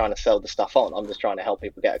one trying to sell the stuff on. I'm just trying to help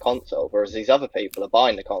people get a console, whereas these other people are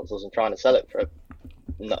buying the consoles and trying to sell it for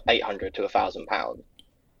 £800 to £1,000.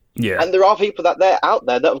 Yeah. And there are people that they're out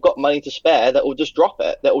there that have got money to spare that will just drop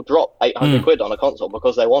it. That will drop 800 quid on a console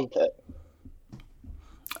because they want it.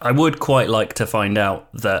 I would quite like to find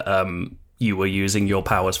out that you were using your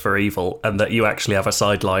powers for evil and that you actually have a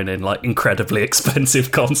sideline in like incredibly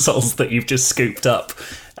expensive consoles that you've just scooped up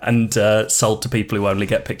and sold to people who only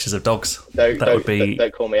get pictures of dogs. That would be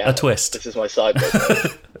don't call me out. a twist. This is my side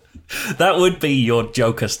business. That would be your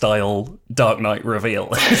Joker-style Dark Knight reveal.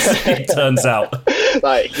 It turns out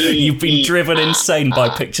Like you've been driven insane by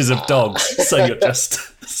pictures of dogs, so you're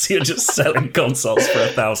just selling consoles for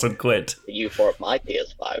 £1,000. You thought my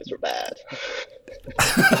PS5s were bad.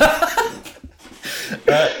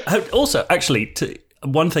 Also, actually,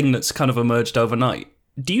 one thing that's kind of emerged overnight.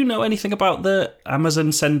 Do you know anything about the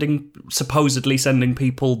Amazon supposedly sending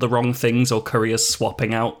people the wrong things or couriers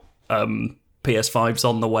swapping out PS5s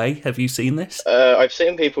on the way? Have you seen this? I've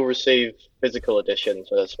seen people receive physical editions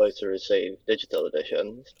when they're supposed to receive digital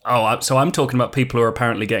editions. Oh, so I'm talking about people who are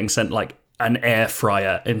apparently getting sent like an air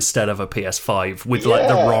fryer instead of a PS5 with like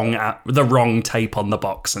the wrong tape on the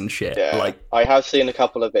box and shit. Yeah, like I have seen a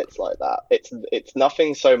couple of bits like that. It's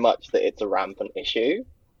nothing so much that it's a rampant issue,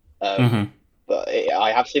 but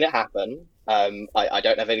I have seen it happen. I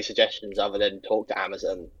don't have any suggestions other than talk to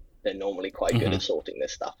Amazon. They're normally quite good at sorting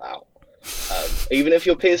this stuff out. Even if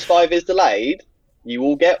your PS5 is delayed, you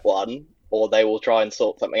will get one, or they will try and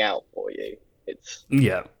sort something out for you. It's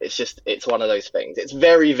one of those things. It's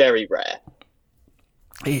very, very rare.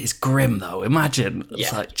 It is grim though. Imagine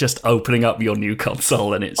it's like just opening up your new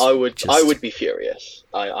console and it's. I would be furious.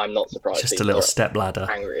 I'm not surprised. Just a little step ladder.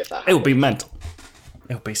 Angry if that. It would be mental.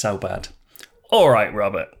 It would be so bad. All right,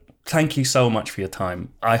 Robert. Thank you so much for your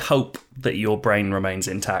time. I hope that your brain remains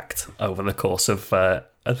intact over the course of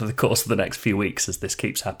the next few weeks as this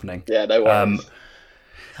keeps happening. Yeah, no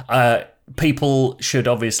worries. People should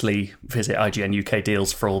obviously visit IGN UK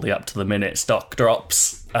deals for all the up-to-the-minute stock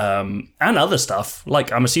drops and other stuff.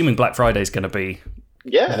 Like, I'm assuming Black Friday is going to be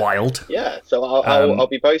wild. Yeah, so I'll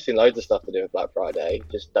be posting loads of stuff to do with Black Friday.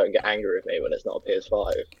 Just don't get angry with me when it's not a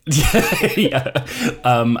PS5. Yeah.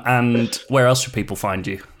 And where else should people find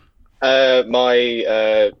you?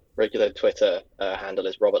 My regular Twitter handle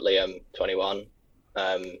is RobertLiam21.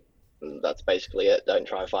 That's basically it. Don't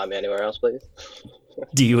try and find me anywhere else, please.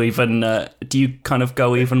 Do you kind of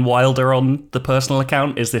go even wilder on the personal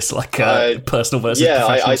account? Is this like a personal versus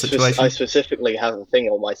professional situation? I specifically have a thing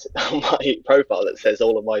on my profile that says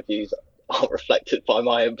all of my views are reflected by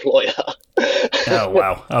my employer. Oh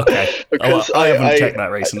wow! Okay, because I haven't checked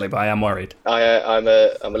that recently, but I am worried. I'm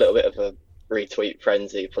a little bit of a retweet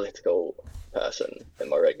frenzy political person in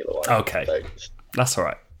my regular one. Okay, so that's all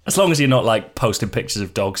right. As long as you're not like posting pictures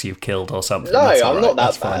of dogs you've killed or something. No, I'm right. not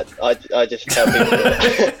that bad. I just tell people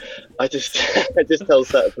that, I just tell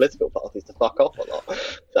certain political parties to fuck off or not.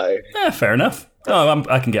 So yeah, fair enough. Oh,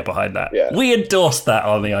 I can get behind that. Yeah. We endorse that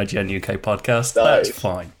on the IGN UK podcast. Nice. That's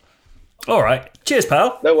fine. All right. Cheers,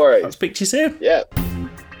 pal. No worries. I'll speak to you soon. Yeah.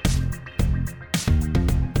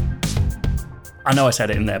 I know I said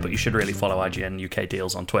it in there, but you should really follow IGN UK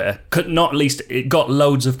deals on Twitter. Not least, it got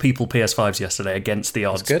loads of people PS5s yesterday against the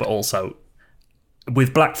odds, but also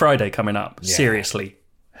with Black Friday coming up, seriously,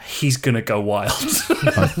 he's going to go wild.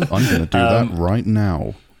 I'm going to do that right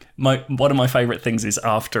now. One of my favourite things is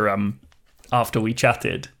after we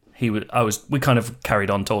chatted, we kind of carried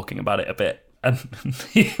on talking about it a bit, and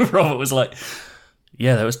Robert was like,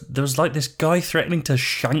 yeah, there was like this guy threatening to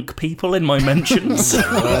shank people in my mentions.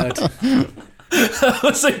 There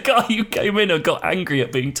was a guy who came in and got angry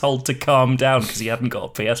at being told to calm down because he hadn't got a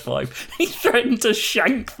PS5. He threatened to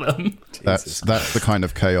shank them. That's the kind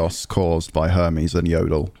of chaos caused by Hermes and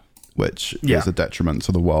Yodel, which is a detriment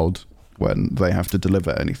to the world when they have to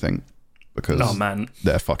deliver anything because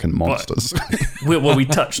they're fucking monsters. We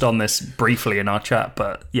touched on this briefly in our chat,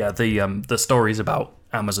 but yeah, the stories about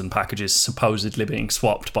Amazon packages supposedly being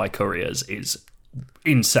swapped by couriers is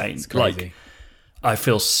insane. It's crazy. Like, I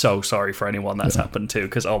feel so sorry for anyone that's happened to,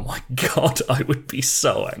 because oh my god, I would be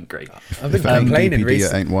so angry. I've been complaining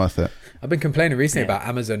recently. It ain't worth it. I've been complaining recently about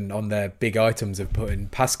Amazon on their big items of putting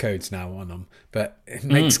passcodes now on them, but it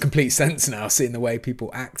makes complete sense now seeing the way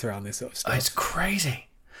people act around this sort of stuff. It's crazy.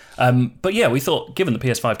 But yeah, we thought, given the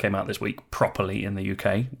PS5 came out this week properly in the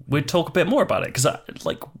UK, we'd talk a bit more about it, because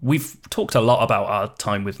we've talked a lot about our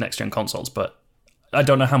time with next-gen consoles, but I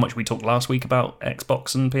don't know how much we talked last week about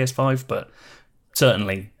Xbox and PS5, but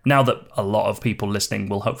certainly, now that a lot of people listening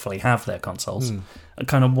will hopefully have their consoles, I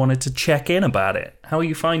kind of wanted to check in about it. How are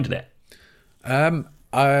you finding it?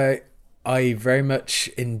 I very much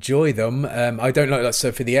enjoy them. I don't like that.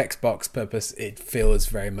 So for the Xbox purpose, it feels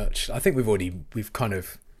very much. I think we've kind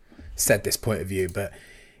of said this point of view, but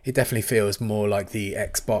it definitely feels more like the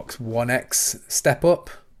Xbox One X step up.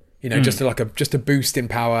 You know, just a boost in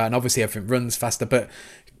power, and obviously everything runs faster. But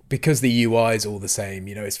because the UI is all the same,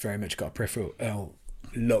 you know, it's very much got a peripheral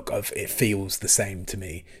look of it feels the same to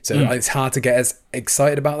me. So it's hard to get as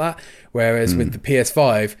excited about that. Whereas with the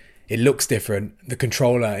PS5, it looks different. The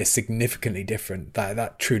controller is significantly different.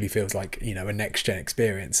 That truly feels like, you know, a next gen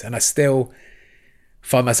experience. And I still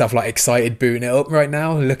find myself like excited booting it up right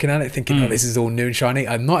now, looking at it, thinking, oh, this is all new and shiny.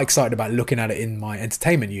 I'm not excited about looking at it in my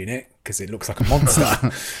entertainment unit because it looks like a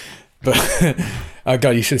monster. But oh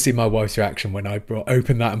god, you should have seen my wife's reaction when I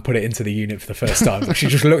opened that and put it into the unit for the first time. She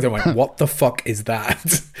just looked and went, "What the fuck is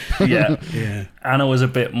that?" Yeah. Anna was a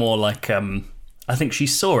bit more like, I think she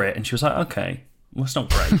saw it and she was like, "Okay, well, it's not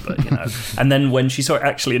great, but you know." And then when she saw it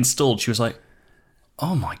actually installed, she was like,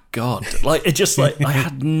 "Oh my god!" Like it just like I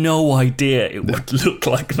had no idea it would look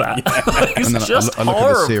like that. It's And then just I look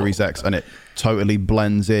horrible. at the Series X and it totally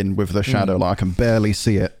blends in with the shadow. Like I can barely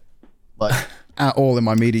see it, like at all in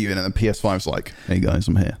my media unit. And the PS5's like, "Hey guys,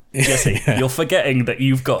 I'm here." Jesse, you're forgetting that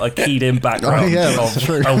you've got a keyed-in background that's of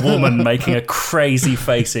true. a woman making a crazy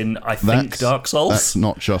face in, I think, Dark Souls. That's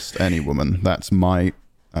not just any woman. That's my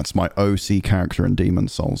OC character in Demon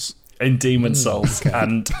Souls. In Demon Souls. Okay.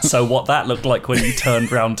 And so what that looked like when you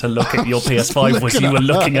turned round to look at your PS5 was you were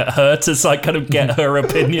looking at her to like kind of get her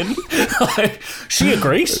opinion. She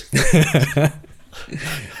agrees.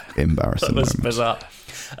 Embarrassing. That was moments. bizarre.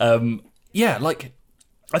 Yeah, like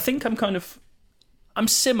I think I'm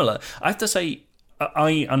similar. I have to say,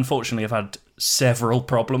 I unfortunately have had several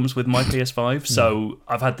problems with my PS5. So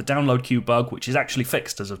I've had the download queue bug, which is actually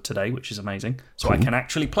fixed as of today, which is amazing. So I can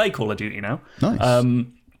actually play Call of Duty now. Nice.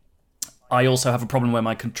 I also have a problem where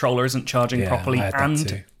my controller isn't charging properly, I had that and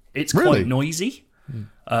too. it's Really? quite noisy.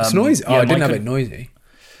 It's noisy. I didn't have it noisy.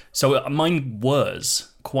 So mine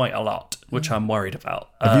whirs quite a lot, which I'm worried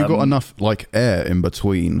about. Have you got enough like air in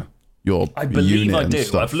between your I believe unit I and do.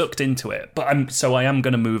 stuff? I've looked into it, but I am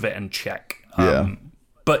going to move it and check. Yeah.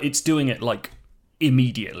 But it's doing it like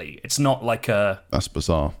immediately. It's not like That's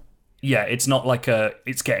bizarre. yeah. It's not like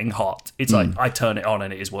it's getting hot. It's like I turn it on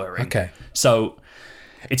and it is whirring. Okay. So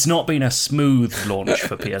it's not been a smooth launch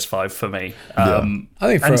for PS5 for me. I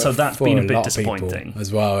think and so that's been a bit disappointing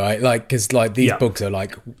as well, right? Like because like these Yeah. bugs are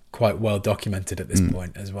like quite well documented at this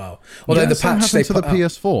point as well. Although Yeah, the something patch they happened to put the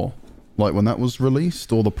out, PS4, like when that was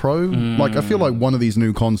released, or the Pro. Like I feel like one of these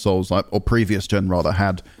new consoles, like or previous gen rather,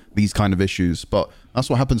 had these kind of issues. But that's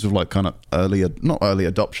what happens with like kind of not early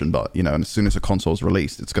adoption, but you know, and as soon as a console's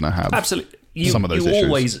released, it's going to have absolutely some of those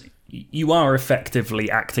issues. You are effectively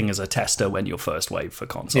acting as a tester when you're first wave for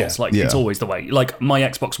consoles. Yeah. Like it's always the way. Like my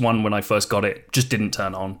Xbox One when I first got it just didn't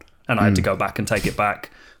turn on, and I had to go back and take it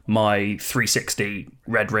back. My 360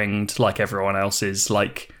 red ringed like everyone else's.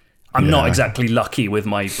 Like I'm not exactly lucky with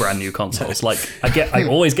my brand new consoles. Like I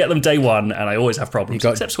always get them day one, and I always have problems. you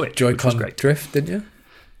got Except Switch, which was Joy-Con great. drift, didn't you?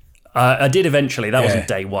 I did eventually. That wasn't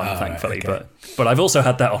day one, Oh, thankfully. right, okay. But I've also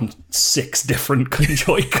had that on 6 different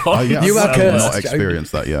Joy-Cons. Yeah, You are I've cursed. not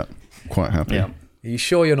experienced that yet. Quite happy. Yeah. Are you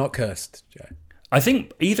sure you're not cursed, Joe? I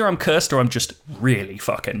think either I'm cursed or I'm just really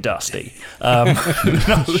fucking dusty.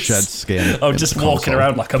 Shed skin. I'm in just the walking console.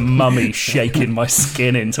 around like a mummy, shaking my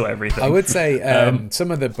skin into everything. I would say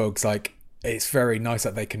some of the bugs, like it's very nice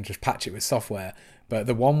that they can just patch it with software. But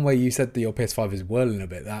the one where you said that your PS5 is whirling a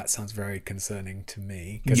bit, that sounds very concerning to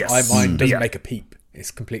me because Yes. mine doesn't Yeah. make a peep.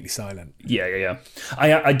 It's completely silent. Yeah.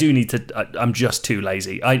 I do need to. I'm just too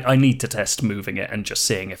lazy. I need to test moving it and just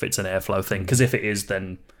seeing if it's an airflow thing. Because if it is,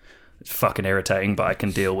 then it's fucking irritating. But I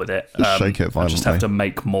can deal with it. Just shake it I just have violently. to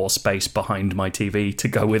make more space behind my TV to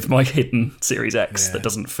go with my hidden Series X that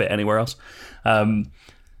doesn't fit anywhere else.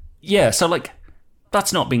 Yeah. So like,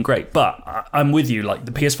 that's not been great. But I'm with you. Like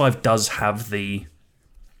the PS5 does have the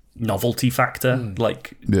novelty factor.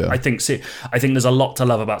 Like Yeah. I think there's a lot to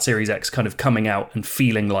love about Series X kind of coming out and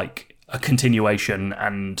feeling like a continuation,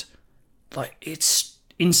 and like it's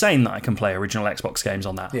insane that I can play original Xbox games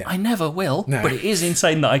on that. Yeah. I never will, No. but it is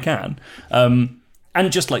insane that I can.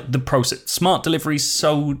 And just like the process, smart delivery's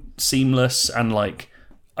so seamless, and like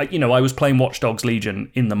I was playing Watch Dogs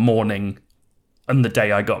Legion in the morning and the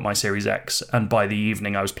day I got my Series X, and by the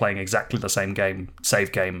evening I was playing exactly the same game,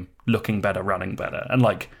 save game, looking better, running better, and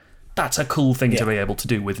like that's a cool thing to be able to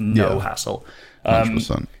do with no hassle.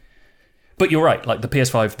 100%. But you're right, like the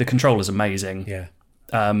PS5, the controller's amazing. Yeah.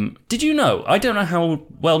 Did you know? I don't know how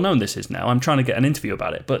well known this is now. I'm trying to get an interview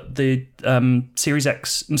about it, but the Series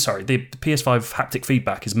X, the PS5 haptic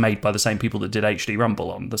feedback is made by the same people that did HD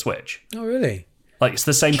Rumble on the Switch. Oh, really? Like, it's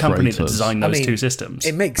the same company that Traitors. designed those two systems.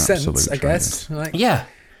 It makes Absolute sense, I guess. Like, Yeah.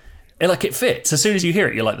 It fits. As soon as you hear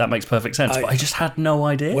it, you're like, that makes perfect sense. But I just had no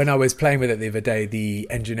idea. when I was playing with it the other day, the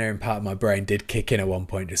engineering part of my brain did kick in at one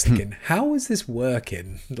point, just thinking, how is this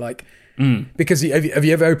working? Like, because have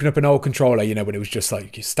you ever opened up an old controller, when it was just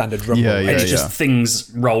like your standard rumble? Yeah, and yeah, it's it's just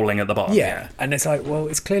things rolling at the bottom. Yeah, and it's like, well,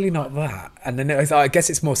 it's clearly not that. And then I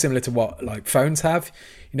guess it's more similar to what like phones have.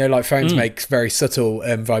 Like phones make very subtle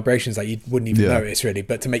vibrations that you wouldn't even notice really,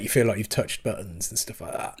 but to make you feel like you've touched buttons and stuff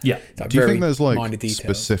like that. Yeah. Like Do you very think there's like minor details.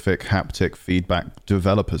 specific haptic feedback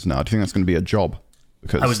developers now? Do you think that's going to be a job?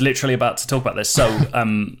 Because I was literally about to talk about this. So,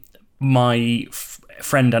 my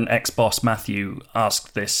friend and ex-boss Matthew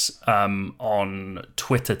asked this on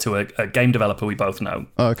Twitter to a game developer we both know.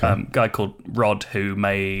 Oh, okay. Guy called Rod, who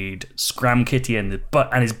made Scram Kitty and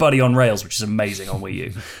his Buddy on Rails, which is amazing on Wii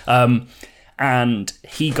U. And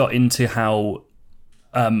he got into how,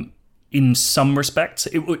 in some respects,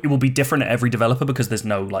 it will be different at every developer because there's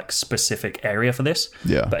no like specific area for this.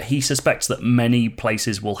 Yeah. But he suspects that many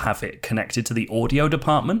places will have it connected to the audio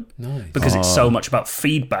department Nice. because it's so much about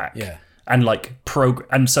feedback. Yeah. And like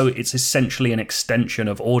and so it's essentially an extension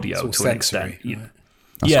of audio It's all to an sensory, extent. right?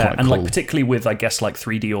 Yeah, quite and like cool. particularly with I guess like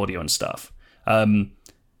 3D audio and stuff.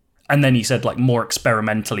 And then he said, like, more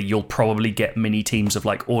experimentally, you'll probably get mini teams of,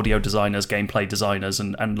 like, audio designers, gameplay designers,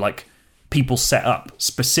 and like, people set up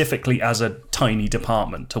specifically as a tiny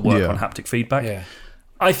department to work on haptic feedback. Yeah.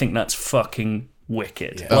 I think that's fucking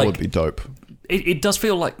wicked. that would be dope. It does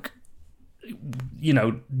feel like,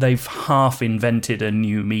 they've half invented a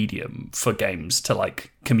new medium for games to,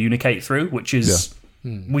 like, communicate through, which is...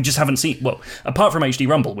 We just haven't seen... Well, apart from HD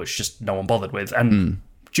Rumble, which just no one bothered with, and...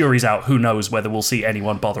 Jury's out. Who knows whether we'll see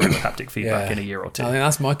anyone bothering with haptic feedback in a year or two. I think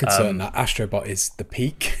that's my concern. That Astrobot is the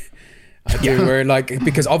peak.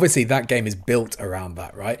 Because obviously that game is built around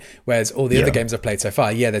that, right? Whereas all the other games I've played so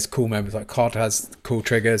far, there's cool moments. Like COD has cool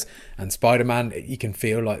triggers, and Spider-Man, you can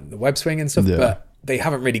feel like the web swing and stuff. Yeah. But they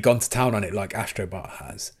haven't really gone to town on it like Astrobot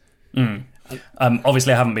has.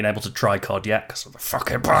 Obviously, I haven't been able to try COD yet because of the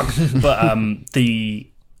fucking bug. But I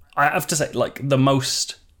have to say, like the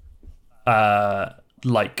most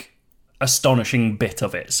astonishing bit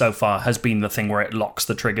of it so far has been the thing where it locks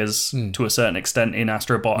the triggers to a certain extent in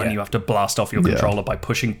Astrobot, and you have to blast off your controller by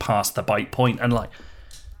pushing past the bite point, and like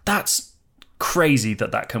that's crazy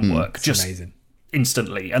that can work just amazing.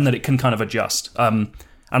 Instantly, and that it can kind of adjust. And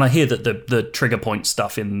I hear that the trigger point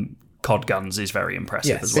stuff in COD guns is very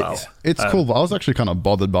impressive as well. It's cool, but I was actually kind of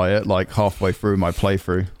bothered by it, like halfway through my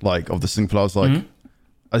playthrough, like of the single player. I was like,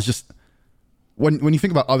 I was just... When you think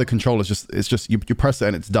about other controllers, it's just you press it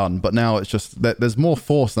and it's done. But now it's just there's more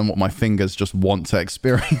force than what my fingers just want to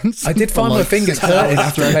experience. I did find my fingers hurting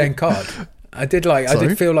after playing COD. I did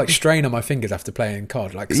feel like strain on my fingers after playing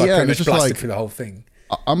COD, like because I pretty much blasted through the whole thing.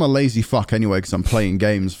 I'm a lazy fuck anyway because I'm playing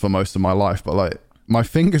games for most of my life, but like my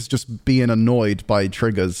fingers just being annoyed by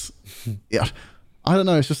triggers. Yeah. I don't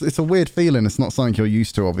know. It's a weird feeling. It's not something you're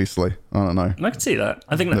used to, obviously. I don't know. I can see that.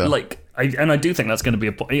 I think that, I do think that's going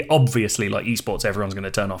to be obviously, like esports, everyone's going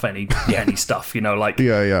to turn off any stuff.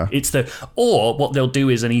 It's or what they'll do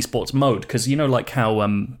is an esports mode, because like how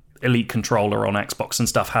Elite Controller on Xbox and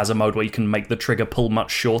stuff has a mode where you can make the trigger pull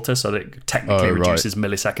much shorter, so that it technically reduces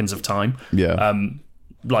milliseconds of time. Yeah.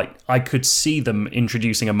 I could see them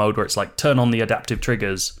introducing a mode where it's like turn on the adaptive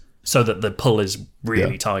triggers so that the pull is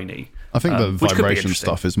really tiny. I think the vibration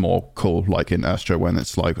stuff is more cool, like in Astro, when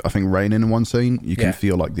it's like, I think raining in one scene, you can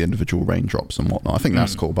feel like the individual raindrops and whatnot. I think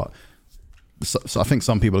that's cool, but so I think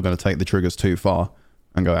some people are going to take the triggers too far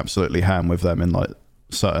and go absolutely ham with them in like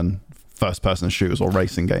certain first-person shooters or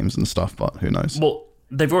racing games and stuff, but who knows? Well,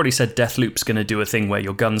 they've already said Deathloop's going to do a thing where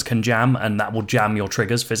your guns can jam, and that will jam your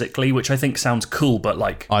triggers physically, which I think sounds cool, but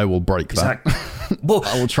like... I will break that. Well,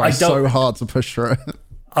 I will try so hard to push through it.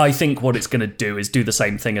 I think what it's going to do is do the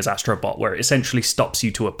same thing as Astrobot, where it essentially stops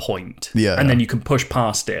you to a point, and then you can push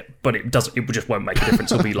past it, but it just won't make a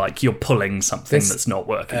difference. It'll be like you're pulling something that's not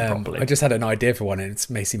working properly. I just had an idea for one, and it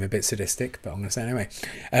may seem a bit sadistic, but I'm going to say it anyway.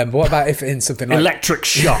 But what about if in something like electric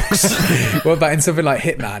shocks? What about in something like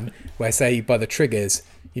Hitman, where say by the triggers,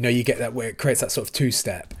 you get that where it creates that sort of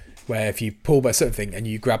two-step, where if you pull by a certain thing and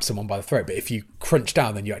you grab someone by the throat, but if you crunch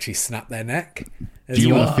down, then you actually snap their neck. Do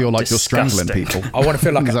you want to feel like you're strangling people? I want to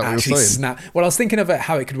feel like I actually snap. Well, I was thinking of it,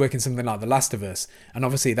 how it could work in something like The Last of Us, and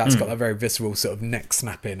obviously that's got that very visceral sort of neck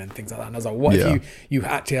snapping and things like that. And I was like, what if you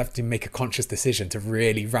actually have to make a conscious decision to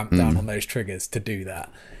really ramp down on those triggers to do that?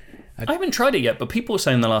 I haven't tried it yet, but people were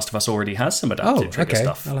saying The Last of Us already has some adaptive trigger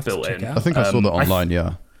stuff I'll have to built check in. it out. I think I saw that online,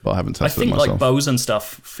 yeah, but I haven't I tested it think myself. like bows and stuff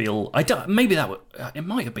feel. Maybe it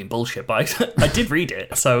might have been bullshit, but I did read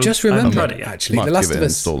it. So Just I haven't remember, tried it yet. actually, Might The have to Last give of it an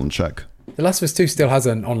Us, install and check. The Last of Us 2 still has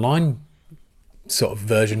an online sort of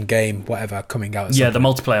version game, whatever, coming out. At Yeah, some the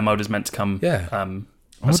point. multiplayer mode is meant to come. Yeah. I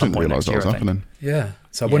some didn't point realise next that was year, I think. happening. Yeah,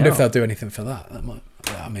 so I wonder if Yeah. they'll do anything for that.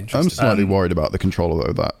 I'm interested. I'm slightly worried about the controller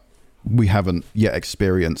though, that we haven't yet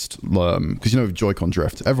experienced, because with Joy-Con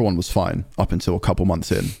drift, everyone was fine up until a couple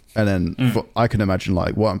months in, and then I can imagine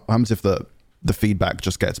like what happens if the feedback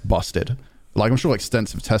just gets busted. Like I'm sure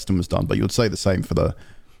extensive testing was done, but you would say the same for the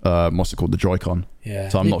what's it called, the Joy-Con. Yeah.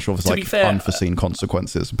 So I'm not sure if To it's be like fair, unforeseen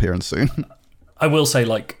consequences appearing soon. I will say,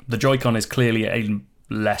 like, the Joy-Con is clearly a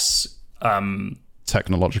less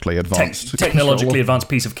Technologically advanced. technologically advanced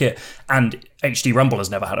piece of kit, and HD Rumble has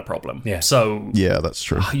never had a problem. Yeah. So Yeah, that's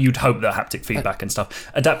true. you'd hope that haptic feedback and stuff.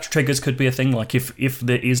 Adaptive triggers could be a thing. Like if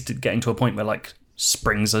there is getting to a point where like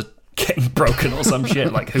springs are getting broken or some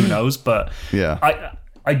shit, like who knows? But Yeah.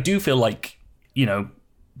 I do feel like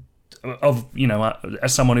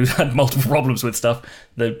as someone who's had multiple problems with stuff,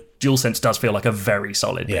 the DualSense does feel like a very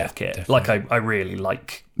solid bit of kit. Definitely. Like I really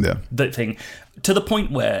like Yeah. the thing, to the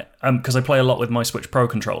point where because I play a lot with my Switch Pro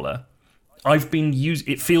controller, I've been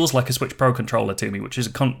it feels like a Switch Pro controller to me, which is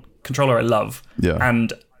a controller I love. Yeah.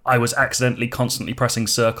 And I was accidentally constantly pressing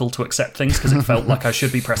circle to accept things because it felt like I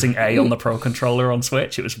should be pressing A on the Pro controller on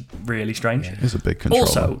Switch. It was really strange. It's a big controller.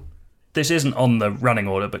 Also, this isn't on the running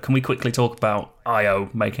order, but can we quickly talk about IO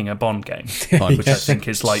making a Bond game? I'm Which I think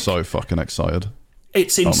is like... so fucking excited.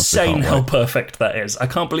 It's Honestly, insane can't how wait. perfect that is. I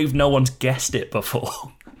can't believe no one's guessed it before.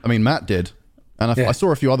 I mean, Matt did. And I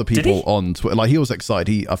saw a few other people he? on Twitter. Like, he was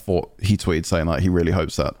excited. I thought he tweeted saying, like, he really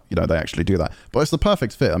hopes that, they actually do that. But it's the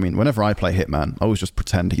perfect fit. I mean, whenever I play Hitman, I always just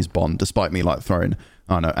pretend he's Bond, despite me, like, throwing,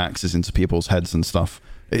 I don't know, axes into people's heads and stuff.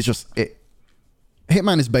 It's just,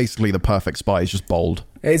 Hitman is basically the perfect spy. He's just bold.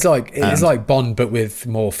 It's like Bond, but with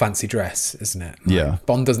more fancy dress, isn't it? Like, Yeah.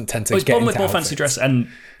 Bond doesn't tend to It's get Bond into with more outfits. fancy dress and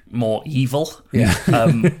more evil. Yeah.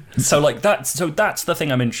 So that's the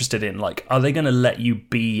thing I'm interested in. Like, are they going to let you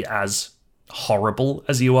be as horrible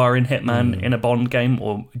as you are in Hitman in a Bond game,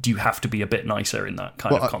 or do you have to be a bit nicer in that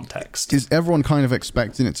kind of context? Is everyone kind of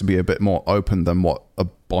expecting it to be a bit more open than what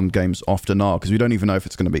Bond games often are? Because we don't even know if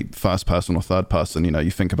it's going to be first person or third person.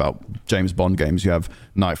 You think about James Bond games, you have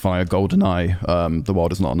Nightfire, GoldenEye, The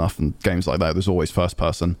World Is Not Enough, and games like that. There's always first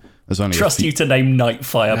person. There's only Trust you to name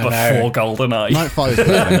Nightfire before GoldenEye. Nightfire is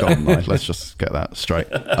better than GoldenEye. Let's just get that straight.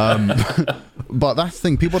 But that's the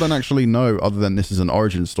thing. People don't actually know, other than this is an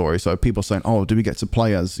origin story. So people saying, "Oh, do we get to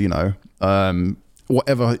play as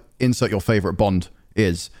whatever insert your favorite Bond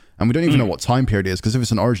is?" And we don't even know what time period it is, because if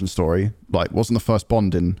it's an origin story, like wasn't the first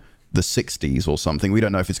Bond in the 60s or something? We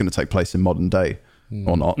don't know if it's going to take place in modern day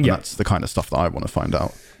or not. And that's the kind of stuff that I want to find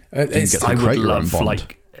out. Do you get to I create would your own love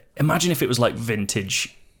Bond? imagine if it was like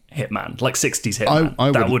vintage Hitman, like 60s Hitman.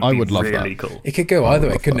 I That would be love really that. cool. It could go either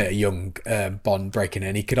way, couldn't it? A young Bond breaking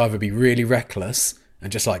in. He could either be really reckless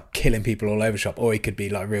and just like killing people all over shop, or he could be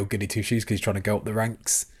like real goody two shoes because he's trying to go up the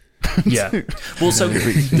ranks. Yeah. Well, so the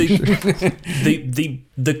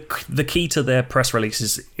key to their press release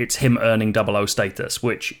is it's him earning 00 status,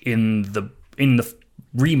 which in the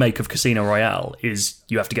remake of Casino Royale is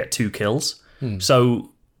you have to get 2 kills. So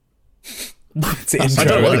It's the I intro don't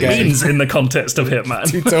know of what the it game. means in the context of Hitman.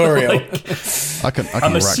 Tutorial. I can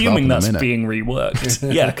I'm rack assuming that up in a that's minute. being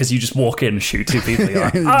reworked. Yeah, because you just walk in, shoot 2 people, you're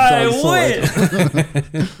like, Jolly I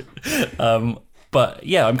win! But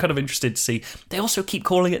yeah, I'm kind of interested to see. They also keep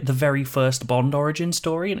calling it the very first Bond origin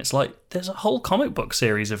story, and it's like, there's a whole comic book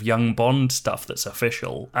series of young Bond stuff that's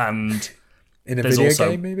official, and In a there's video also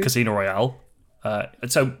game, maybe? Casino Royale.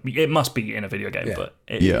 So it must be in a video game, Yeah. but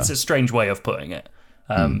Yeah. it's a strange way of putting it.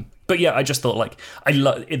 But yeah, I just thought, like, in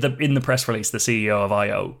the press release, the CEO of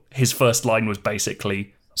IO, his first line was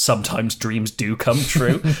basically, "Sometimes dreams do come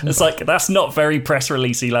true." It's like, that's not very press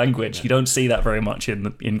releasey language. You don't see that very much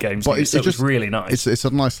in games. But So it was really nice. It's a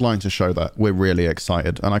nice line to show that we're really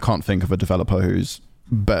excited, and I can't think of a developer who's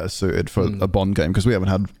better suited for a Bond game, because we haven't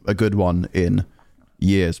had a good one in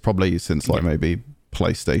years, probably since maybe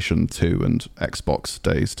PlayStation 2 and Xbox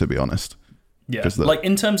days, to be honest. Yeah, like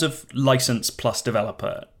in terms of license plus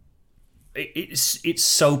developer, it's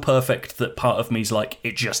so perfect that part of me's like,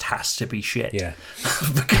 it just has to be shit. Yeah.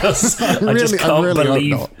 Because I just I can't really hope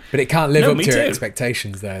believe. not. But it can't live No, up me to your too.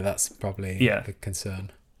 expectations, though. That's probably the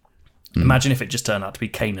concern. Imagine if it just turned out to be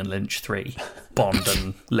Kane and Lynch 3, Bond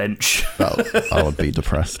and Lynch. I would be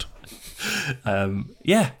depressed.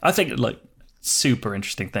 Yeah, I think like super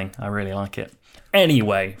interesting thing. I really like it.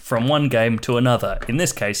 anyway from one game to another. In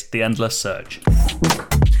this case, The Endless Search.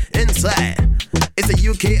 Inside, it's a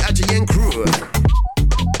UK IGN crew.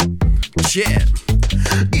 Yeah,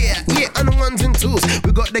 on the ones and twos.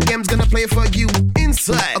 We got the games gonna play for you.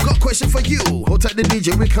 Inside, I got a question for you. Hold tight the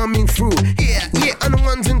DJ, we coming through. Yeah, on the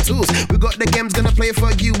ones and twos. We got the games gonna play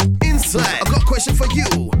for you. Inside, I got a question for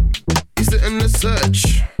you. Is it in the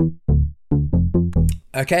search?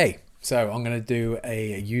 Okay, so I'm going to do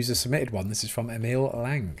a user submitted one. This is from Emil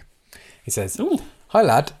Lang. He says, Ooh. Hi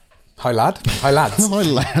lad. Hi lads. Hi,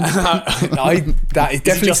 lad. It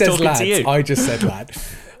definitely just says talking lads. to you? I just said lad.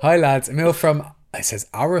 Hi lads. Emil from, it says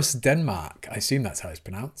Aarhus, Denmark. I assume that's how it's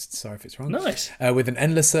pronounced. Sorry if it's wrong. Nice. With an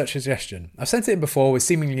endless search suggestion. I've sent it in before with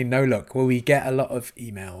seemingly no luck. Well, we get a lot of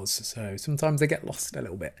emails, so sometimes they get lost a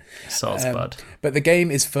little bit. Soz bud. But the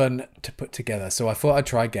game is fun to put together, so I thought I'd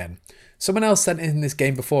try again. Someone else sent in this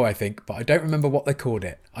game before, I think, but I don't remember what they called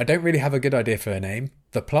it. I don't really have a good idea for a name.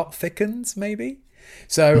 The Plot Thickens, maybe?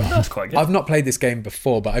 So That's quite good. I've not played this game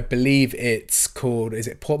before, but I believe it's called, is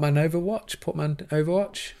it Portman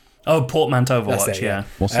Overwatch? Oh, Portmanteau That's Overwatch, it, yeah.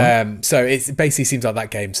 What's that? So it basically seems like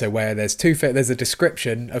that game. So where there's there's a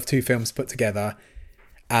description of two films put together,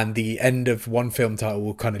 and the end of one film title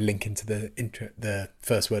will kind of link into the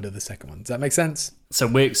first word of the second one. Does that make sense? So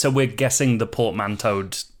we're guessing the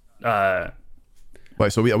portmanteaued.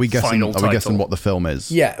 Wait, so are we guessing? Final Are we guessing title. what the film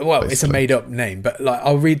is? Yeah, well, it's a basically? made-up name, but like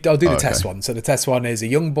I'll do the okay. test one. So the test one is a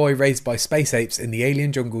young boy raised by space apes in the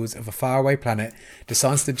alien jungles of a faraway planet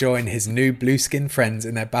decides to join his new blue-skinned friends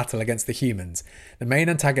in their battle against the humans. The main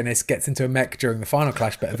antagonist gets into a mech during the final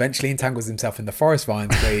clash, but eventually entangles himself in the forest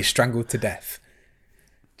vines where he's strangled to death.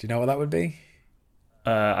 Do you know what that would be?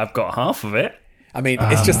 I've got half of it. I mean,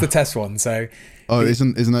 it's just the test one, so Oh,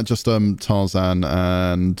 isn't that just Tarzan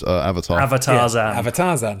and Avatar? Avatarzan.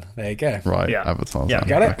 Avatarzan. There you go. Right, Yeah. Avatar. Yeah.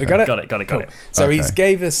 Got it? Okay. We got it? Got it. Cool. So Okay. he's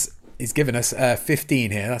given us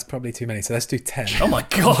 15 here. That's probably too many. So let's do 10. Oh my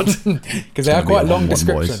god. Because they are gonna be quite a long 1-1, boys.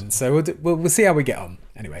 descriptions. So we'll see how we get on.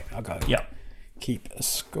 Anyway, I'll go. Yeah. Keep a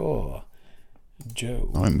score.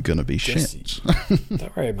 Joe. I'm gonna be Jesse. shit.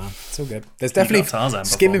 Don't worry, man. It's all good. There's got definitely, Tarzan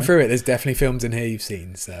before skimming me. through it, there's definitely films in here you've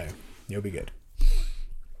seen. So you'll be good.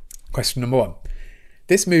 Question number 1.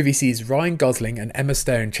 This movie sees Ryan Gosling and Emma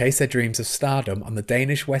Stone chase their dreams of stardom on the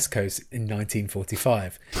Danish west coast in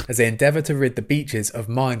 1945 as they endeavour to rid the beaches of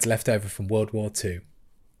mines left over from World War II.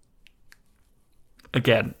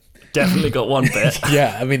 Again, definitely got one bit.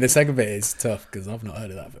 Yeah, I mean the second bit is tough because I've not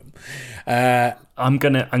heard of that film. I'm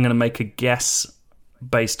gonna make a guess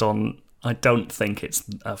based on, I don't think it's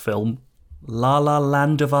a film. La La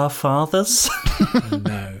Land of Our Fathers.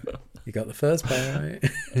 No, you got the first part right.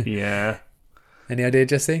 Yeah. Any idea,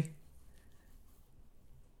 Jesse?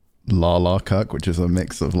 La La Kirk, which is a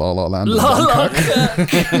mix of La La Land. La and La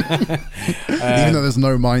Dunkirk. Even though there's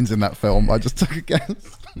no mines in that film, I just took a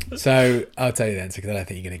guess. So I'll tell you the answer because I don't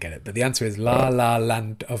think you're going to get it. But the answer is La La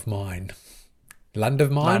Land of Mine. Land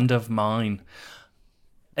of Mine? Land of Mine.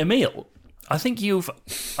 Emil, I think you've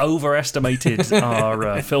overestimated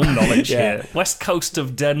our film knowledge here. West coast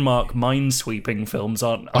of Denmark minesweeping films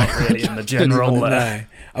aren't really in the general. No.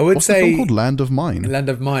 I would What's the say film called? Land of Mine. Land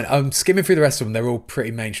of Mine. I'm skimming through the rest of them. They're all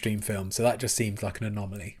pretty mainstream films. So that just seems like an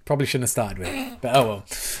anomaly. Probably shouldn't have started with it. But oh well.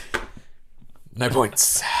 No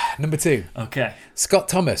points. Number 2. Okay. Scott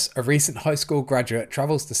Thomas, a recent high school graduate,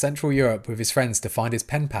 travels to Central Europe with his friends to find his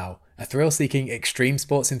pen pal, a thrill-seeking extreme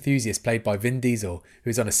sports enthusiast played by Vin Diesel,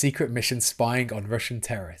 who's on a secret mission spying on Russian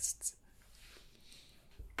terrorists.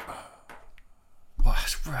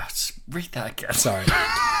 Read that again. Sorry.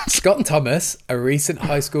 Scott Thomas, a recent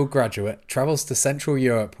high school graduate, travels to Central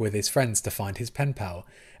Europe with his friends to find his pen pal,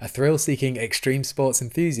 a thrill-seeking extreme sports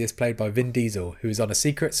enthusiast played by Vin Diesel, who is on a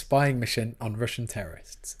secret spying mission on Russian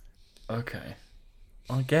terrorists. Okay.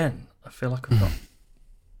 Again, I feel like I've got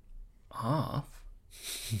half.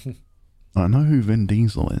 I know who Vin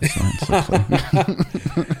Diesel is.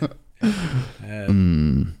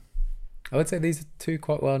 I would say these are 2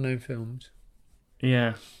 quite well-known films.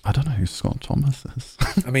 Yeah. I don't know who Scott Thomas is.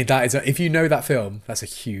 I mean, that is if you know that film, that's a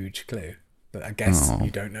huge clue. But I guess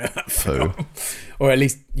you don't know that film. Or at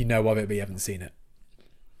least you know of it, but you haven't seen it.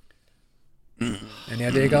 Any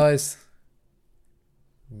idea, guys?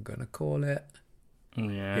 I'm going to call it.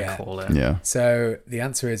 Yeah, call it. Yeah. So the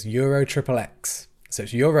answer is Euro Triple X. So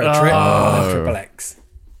it's Euro Trip and Triple X.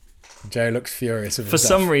 Joe looks furious with For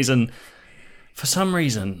himself. some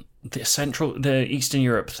reason, the Eastern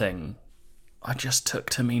Europe thing, I just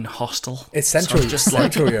took to mean hostel. It's Central, So just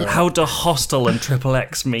Central like, Europe. how do Hostel and Triple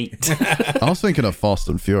X meet? I was thinking of Fast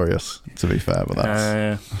and Furious, to be fair, but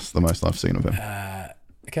that's the most I've seen of him.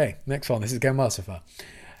 Okay, next one. This is going well so far.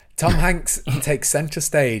 Tom Hanks takes centre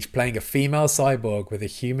stage playing a female cyborg with a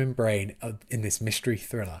human brain in this mystery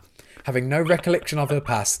thriller. Having no recollection of her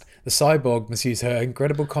past, the cyborg must use her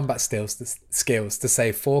incredible combat skills to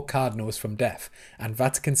save 4 cardinals from death and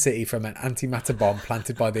Vatican City from an antimatter bomb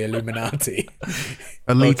planted by the Illuminati.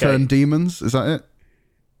 Alita and Demons, is that it?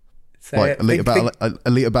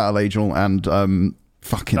 Alita Battle Angel and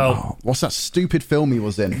what's that stupid film he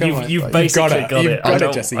was in? You've basically got it. You've got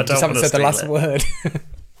it, Jesse. You just haven't said the last word.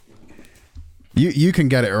 You can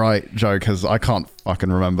get it right, Joe, because I can't fucking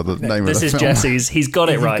remember the name of the film. This is Jesse's. He's got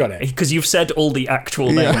it right. Because you've said all the actual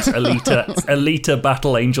names. Alita,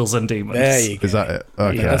 Battle Angels and Demons. There you go. Is that it?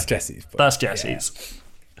 Okay. Yeah, that's Jesse's. That's Jesse's.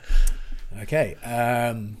 Yeah. Okay.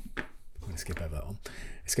 I'm going to skip over that one.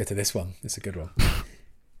 Let's go to this one. It's a good one.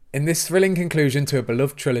 In this thrilling conclusion to a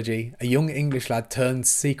beloved trilogy, a young English lad turned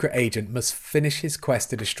secret agent must finish his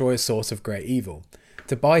quest to destroy a source of great evil.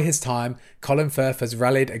 To buy his time, Colin Firth has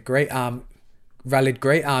rallied great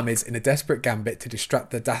armies in a desperate gambit to distract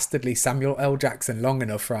the dastardly Samuel L. Jackson long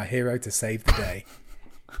enough for our hero to save the day.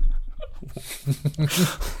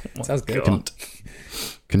 Sounds good.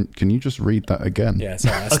 Can you just read that again? Yeah,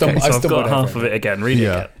 sorry. I've got half of it again. Read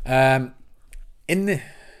it again.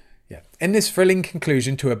 In this thrilling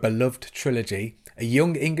conclusion to a beloved trilogy, a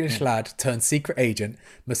young English lad turned secret agent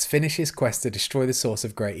must finish his quest to destroy the source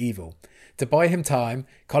of great evil. To buy him time,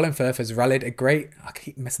 Colin Firth has rallied great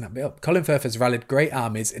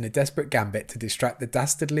armies in a desperate gambit to distract the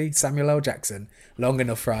dastardly Samuel L. Jackson long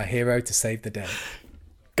enough for our hero to save the day.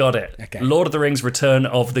 Got it. Okay. Lord of the Rings: Return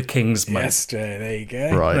of the Kingsman. Yes, there you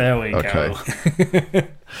go. Right. There we go.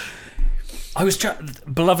 I was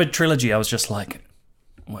beloved trilogy. I was just like,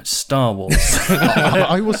 what, Star Wars?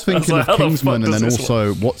 I was thinking of Kingsman, and then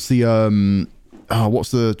also what's the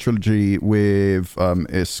trilogy with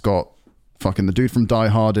it's got fucking the dude from Die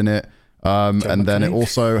Hard in it, and then it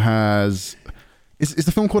also has. Is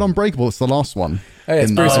the film called Unbreakable? It's the last one. Oh, yeah,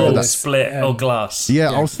 it's Bruce Willis. Split or Glass.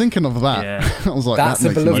 Yeah, I was thinking of that. Yeah. I was like, That's that a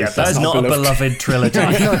makes beloved. no Yeah, sense. that is not a beloved trilogy.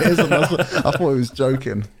 I know it isn't. I thought it was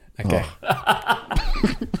joking. Okay.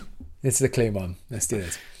 This is a clean one. Let's do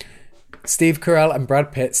this. Steve Carell and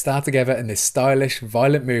Brad Pitt star together in this stylish,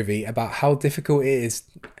 violent movie about how difficult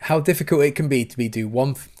it can be to do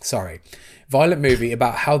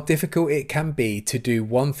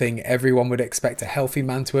one thing everyone would expect a healthy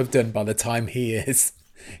man to have done by the time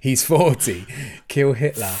he's 40. Kill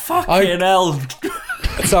Hitler. Fucking hell.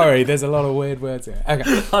 Sorry, there's a lot of weird words here.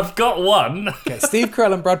 Okay. I've got one. Okay, Steve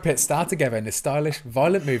Carell and Brad Pitt star together in this stylish,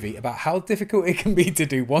 violent movie about how difficult it can be to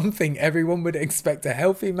do one thing everyone would expect a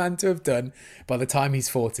healthy man to have done by the time he's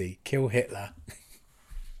 40. Kill Hitler.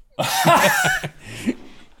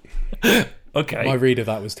 Okay. My read of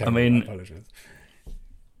that was terrible. I mean, apologize.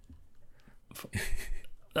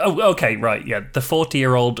 Oh, okay, right, yeah. The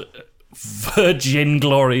 40-year-old virgin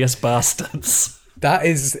glorious bastards. That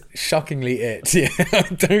is shockingly it. Yeah,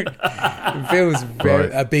 it feels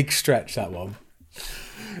a big stretch, that one.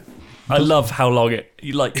 I love how long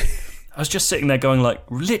I was just sitting there going like,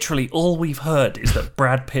 literally all we've heard is that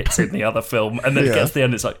Brad Pitt's in the other film, and then it gets to the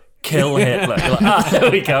end, it's like, kill Hitler. You're like,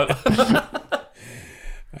 there we go.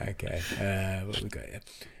 Okay, what have we got here?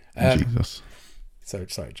 Jesus.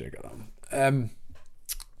 Sorry, Joe got that one.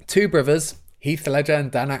 Two brothers, Heath Ledger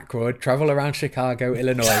and Dan Aykroyd, travel around Chicago,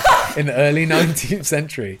 Illinois in the early 19th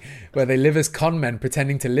century, where they live as con men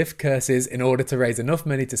pretending to lift curses in order to raise enough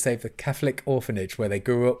money to save the Catholic orphanage where they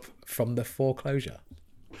grew up from foreclosure.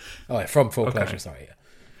 Sorry. Yeah.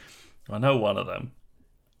 I know one of them.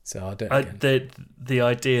 So I'll do it again. The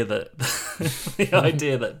idea that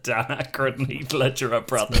Dan Aykroyd and Heath Ledger are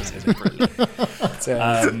brothers is brilliant.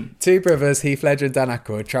 So, two brothers, Heath Ledger and Dan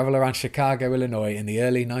Aykroyd, travel around Chicago, Illinois in the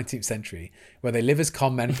early 19th century, where they live as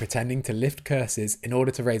con men pretending to lift curses in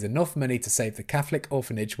order to raise enough money to save the Catholic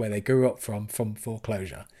orphanage where they grew up from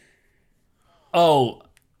foreclosure. Oh,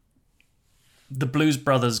 the Blues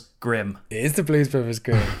Brothers Grimm. It is the Blues Brothers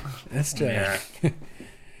Grimm. That's true. Yeah.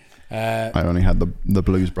 I only had the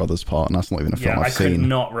Blues Brothers part, and that's not even a film I've seen. I could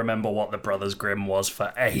not remember what the Brothers Grimm was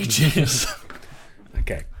for ages.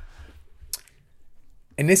 Okay.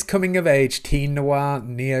 In this coming-of-age teen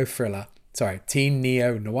neo-noir thriller,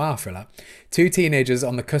 two teenagers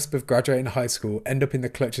on the cusp of graduating high school end up in the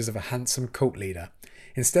clutches of a handsome cult leader.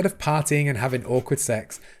 Instead of partying and having awkward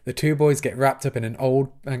sex, the two boys get wrapped up in an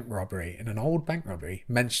old bank robbery. The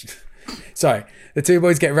two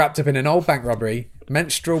boys get wrapped up in an old bank robbery,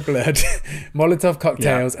 menstrual blood, Molotov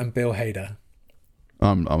cocktails, and Bill Hader.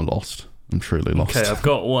 I'm lost. I'm truly lost. Okay, I've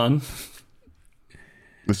got one.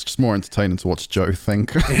 It's just more entertaining to watch Joe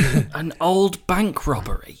think. An old bank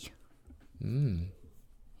robbery.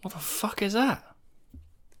 What the fuck is that?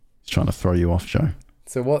 Trying to throw you off, Joe.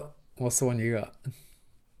 So what's the one you got?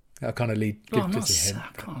 I'll kind of lead. Oh, I'm not just a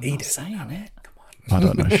hint. saying it. I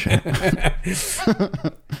don't know shit.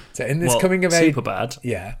 So in this coming of age, Superbad.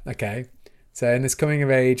 yeah, okay. So in this coming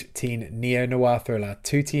of age teen neo-noir thriller,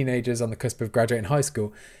 two teenagers on the cusp of graduating high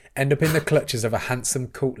school end up in the clutches of a handsome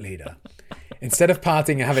cult leader. Instead of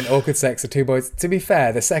partying and having awkward sex, the two boys. To be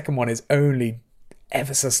fair, the second one is only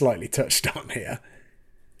ever so slightly touched on here.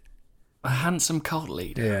 A handsome cult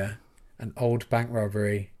leader. Yeah, an old bank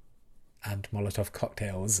robbery, and Molotov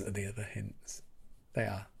cocktails are the other hints. They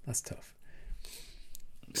are. That's tough.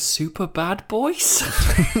 Super bad boys.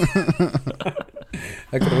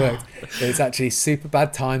 That could have worked. It's actually Super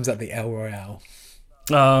Bad Times at the El Royale.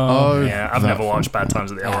 Oh yeah, I've never watched Bad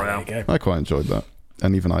Times at the El Royale. There you go. I quite enjoyed that.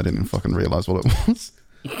 And even I didn't fucking realise what it was.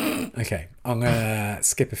 Okay, I'm gonna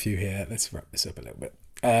skip a few here. Let's wrap this up a little bit.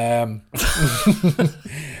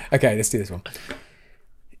 Okay, let's do this one.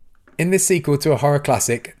 In this sequel to a horror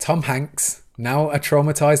classic, Tom Hanks, now a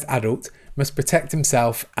traumatized adult, must protect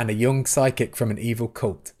himself and a young psychic from an evil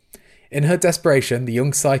cult. In her desperation, the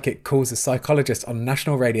young psychic calls a psychologist on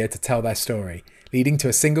national radio to tell their story, leading to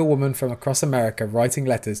a single woman from across America writing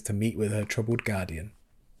letters to meet with her troubled guardian.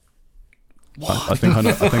 I think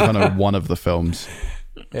I know one of the films.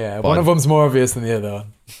 Yeah, one of them's more obvious than the other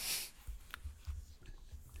one.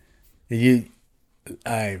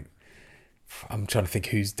 I'm trying to think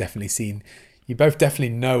who's definitely seen. You both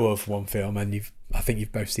definitely know of one film, and I think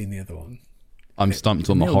you've both seen the other one. I'm stumped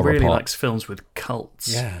on the Neil horror really part. likes films with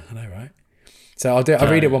cults. Yeah, I know, right? So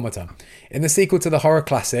I'll read it one more time. In the sequel to the horror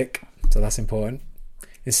classic, so that's important.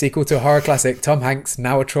 In the sequel to a horror classic, Tom Hanks,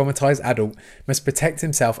 now a traumatized adult, must protect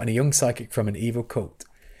himself and a young psychic from an evil cult.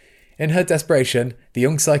 In her desperation, the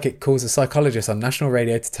young psychic calls a psychologist on national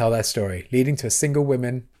radio to tell their story, leading to single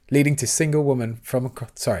women from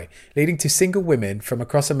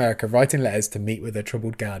across America writing letters to meet with their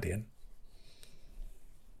troubled guardian.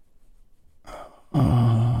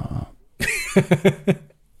 Have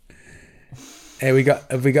we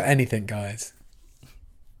got anything, guys?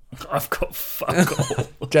 I've got fuck all.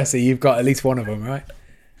 Jesse, you've got at least one of them, right?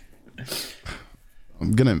 I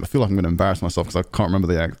feel like I'm gonna embarrass myself because I can't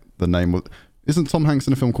remember the name. Isn't Tom Hanks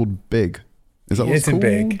in a film called Big? Is that what it's called?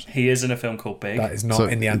 Big. He is in a film called Big. That is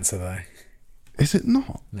not in the answer, though. Is it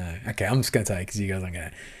not? No. Okay, I'm just going to tell you because you guys aren't going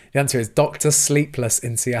to. The answer is Dr. Sleepless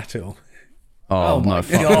in Seattle. Oh no, my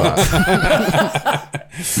fuck God. that.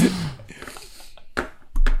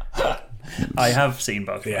 I have seen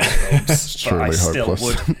both of those films, but I truly still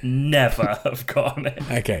hopeless. would never have gotten it.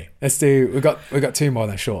 Okay, let's do. We've got two more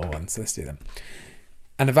than shorter ones. So let's do them.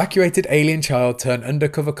 An evacuated alien child turned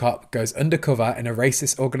undercover cop goes undercover in a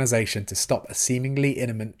racist organization to stop a seemingly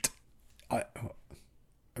imminent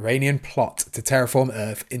Iranian plot to terraform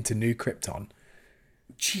Earth into new Krypton.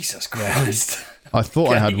 Jesus Christ. I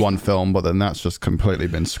thought I had one film, but then that's just completely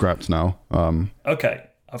been scrapped now. Okay,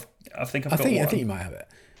 I think I've got one. I think you might have it.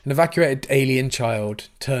 An evacuated alien child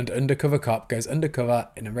turned undercover cop goes undercover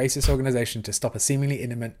in a racist organization to stop a seemingly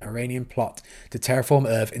imminent Iranian plot to terraform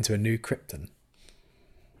Earth into a new Krypton.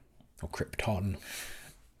 Or Krypton.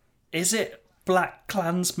 Is it Black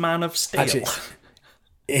Klansman of Steel? Actually,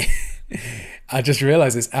 I just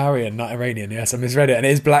realised it's Aryan, not Iranian. Yes, I misread it. And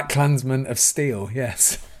it is Black Klansman of Steel.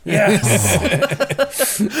 Yes.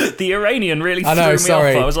 Yes. The Iranian really threw me off.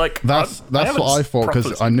 I was like, that's what I thought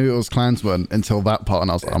because I knew it was Klansman until that part, and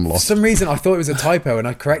I was like, I'm lost. For some reason, I thought it was a typo, and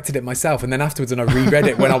I corrected it myself. And then afterwards, when I reread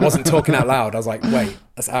it when I wasn't talking out loud, I was like, wait,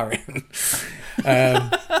 that's Aryan.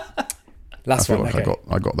 Last one. Like okay.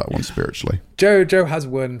 I got that one spiritually. Joe has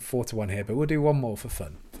won 4-1 here, but we'll do one more for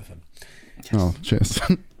fun. Yes. Oh, cheers.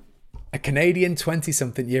 A Canadian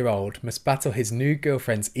 20-something-year-old must battle his new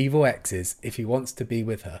girlfriend's evil exes if he wants to be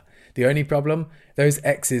with her. The only problem? Those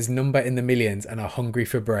exes number in the millions and are hungry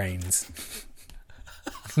for brains.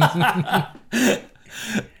 Okay,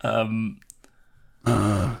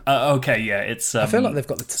 yeah, it's. I feel like they've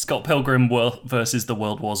got the Scott Pilgrim versus the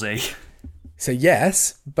World War Z. So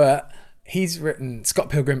yes, but he's written Scott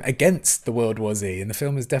Pilgrim against the World War Z, and the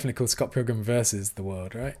film is definitely called Scott Pilgrim versus the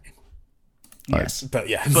World, right? Yes, but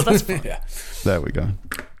yeah, but that's fine. yeah. There we go.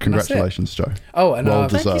 Congratulations, Joe. Oh, and well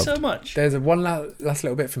thank you deserved. so much. There's one last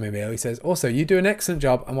little bit from Emil. He says, also, you do an excellent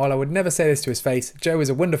job, and while I would never say this to his face, Joe is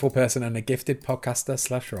a wonderful person and a gifted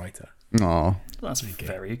podcaster/writer. Aw. That's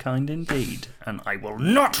very kind indeed, and I will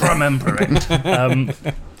not remember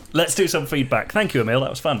it. Let's do some feedback. Thank you, Emil.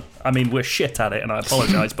 That was fun. I mean, we're shit at it, and I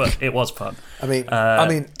apologise, but it was fun. I mean,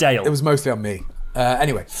 Dale. It was mostly on me.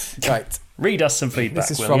 Anyway, right. Read us some feedback.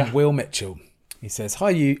 This is from Will Mitchell. He says,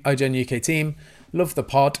 hi, IGN UK team. Love the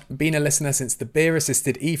pod. Been a listener since the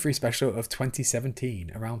beer-assisted E3 special of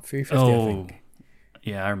 2017, around 350, I think.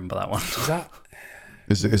 Yeah, I remember that one. Is that...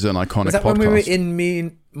 Is it an iconic Was that podcast? when we were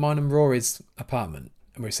in mine and Rory's apartment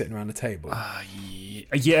and we were sitting around the table?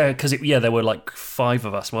 Yeah, because there were like 5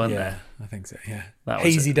 of us, weren't Yeah, there? I think so, yeah. That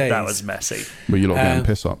Hazy days. That was messy. Were you lot getting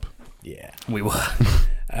piss up? Yeah. We were.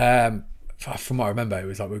 From what I remember, it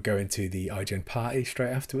was like we were going to the IGN party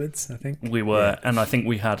straight afterwards, I think. We were, and I think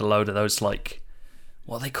we had a load of those, like,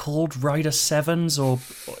 what are they called? Rider 7s? Or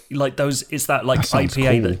like those, it's that like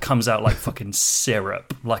IPA that comes out like fucking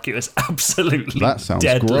syrup. Like it was absolutely That sounds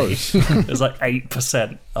deadly. gross. It was like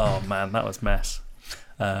 8%. Oh man, that was mess.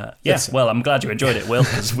 Well, I'm glad you enjoyed it, Will,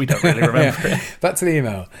 because we don't really remember it. Back to the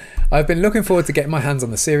email. I've been looking forward to getting my hands on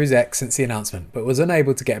the Series X since the announcement, but was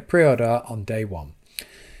unable to get a pre-order on day one.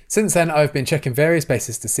 Since then, I've been checking various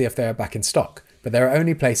places to see if they are back in stock, but there are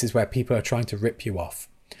only places where people are trying to rip you off.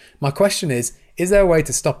 My question is there a way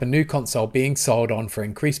to stop a new console being sold on for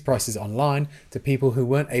increased prices online to people who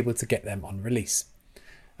weren't able to get them on release?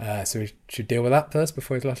 So we should deal with that first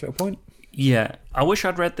before his last little point. Yeah, I wish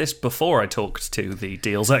I'd read this before I talked to the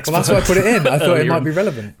deals expert. Well, that's why I put it in. I thought it might be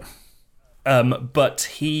relevant. But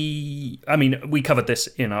we covered this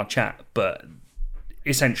in our chat, but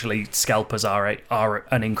essentially scalpers are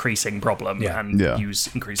an increasing problem and use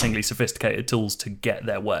increasingly sophisticated tools to get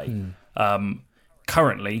their way.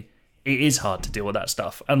 Currently, it is hard to deal with that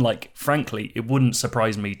stuff. And, like, frankly, it wouldn't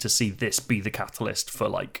surprise me to see this be the catalyst for,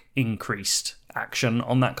 like, increased action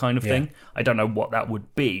on that kind of thing. I don't know what that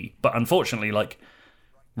would be. But unfortunately, like,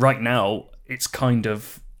 right now, it's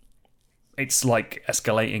like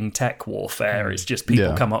escalating tech warfare. It's just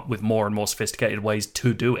people come up with more and more sophisticated ways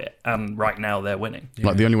to do it. And right now, they're winning.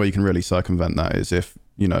 Like, the only way you can really circumvent that is if,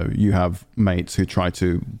 you have mates who try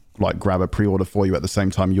to, like, grab a pre-order for you at the same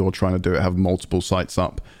time you're trying to do it, have multiple sites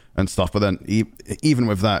up and stuff. But then even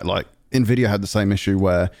with that, like, Nvidia had the same issue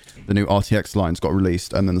where the new RTX lines got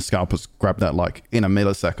released and then the scalpers grabbed that like in a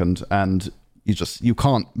millisecond, and you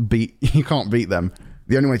can't beat them.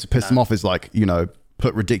 The only way to piss them off is like,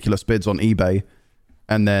 put ridiculous bids on eBay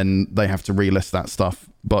and then they have to relist that stuff.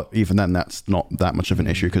 But even then, that's not that much of an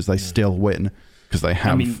issue because they still win because they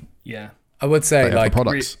have. I would say, like,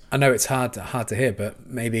 products. I know it's hard to hear, but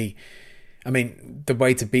maybe, the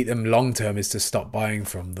way to beat them long term is to stop buying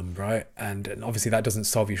from them, right? And obviously that doesn't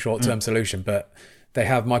solve your short term solution, but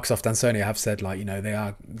Microsoft and Sony have said, like,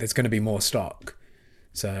 there's going to be more stock.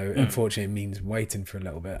 So unfortunately, it means waiting for a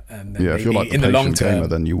little bit. And then if you're like the long term, gamer,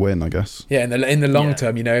 then you win, I guess. Yeah, in the long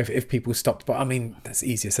term, if people stopped, but that's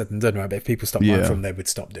easier said than done, right? But if people stopped buying from them, they would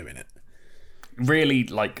stop doing it. Really,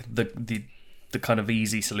 like the kind of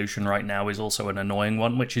easy solution right now is also an annoying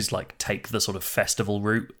one, which is like take the sort of festival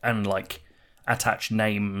route and like attach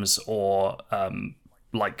names or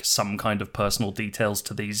like some kind of personal details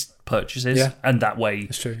to these purchases, and that way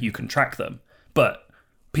you can track them. But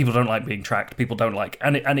people don't like being tracked. People don't like,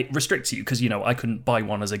 and it restricts you because I couldn't buy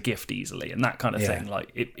one as a gift easily and that kind of thing.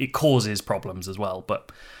 Like it causes problems as well. But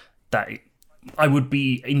I would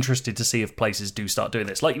be interested to see if places do start doing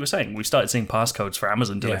this. Like you were saying, we've started seeing passcodes for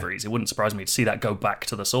Amazon deliveries. It wouldn't surprise me to see that go back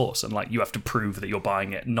to the source and like you have to prove that you're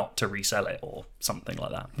buying it, not to resell it or something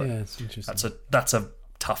like that. But it's interesting. That's a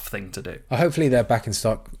tough thing to do. Hopefully they're back in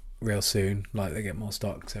stock real soon. Like they get more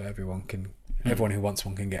stock, so everyone who wants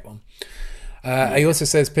one can get one. He also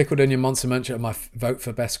says pickled onion monster munch are my vote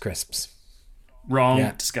for best crisps.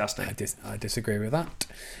 Wrong, disgusting. I disagree with that.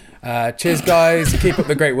 Cheers, guys. Keep up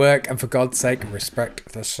the great work, and for God's sake,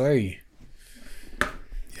 respect the sea.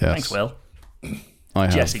 Yes. Thanks, Will.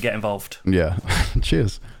 Jesse, get involved. Yeah.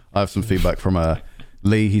 Cheers. I have some feedback from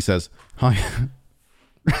Lee. He says, "Hi."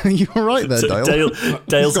 You all right there, Dale?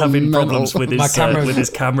 Dale's having problems with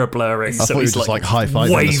his camera blurring, so he's just like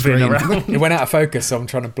high-fiving waving around. It went out of focus, so I'm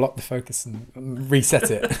trying to block the focus and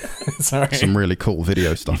reset it. Sorry. Some really cool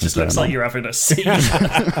video stuff. It just looks like you're having a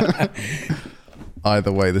seizure.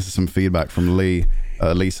 Either way, this is some feedback from Lee.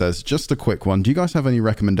 Lee says, just a quick one. Do you guys have any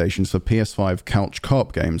recommendations for PS5 couch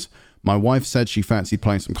co-op games? My wife said she fancied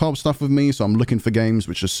playing some co-op stuff with me, so I'm looking for games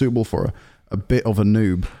which are suitable for a bit of a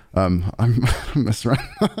noob. I'm messing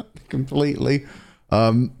around completely.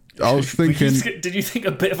 I was thinking... Did you think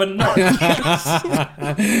a bit of a nut?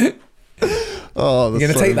 Oh, that's You're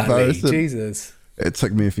going to take that, Lee? embarrassing. Jesus. It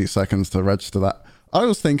took me a few seconds to register that. I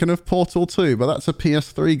was thinking of Portal 2, but that's a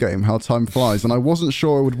PS3 game, how time flies, and I wasn't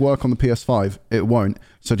sure it would work on the PS5. It won't.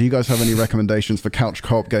 So do you guys have any recommendations for couch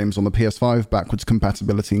co-op games on the PS5, backwards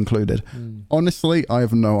compatibility included? Honestly, I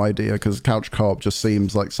have no idea, because couch co-op just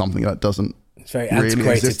seems like something that doesn't it's very really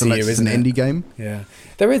antiquated exist to you, unless it's isn't an it? indie game. Yeah.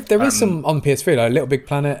 There is some on PS3, like Little Big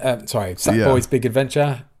Planet, Sackboy's Big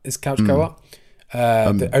Adventure is couch co-op.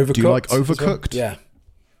 The Overcooked. Do you like as well? Overcooked? Yeah.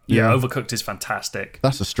 Yeah, Overcooked is fantastic.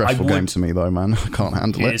 That's a stressful game to me, though, man. I can't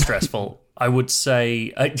handle it. It is stressful. I would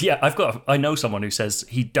say, I know someone who says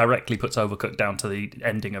he directly puts Overcooked down to the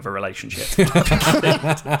ending of a relationship.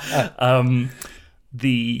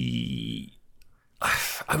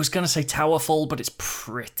 I was going to say Towerfall, but it's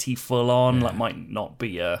pretty full on. That might not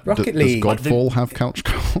be a... Rocket League. Does Godfall have couch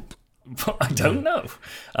co-op? I don't know.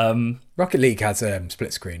 Rocket League has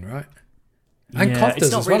split screen, right? And COD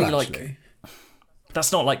does as well, actually.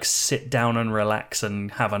 That's not like sit down and relax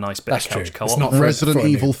and have a nice bit of couch co-op. It's not Resident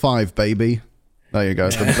Evil 5, baby. There you go.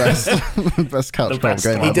 The best couch co-op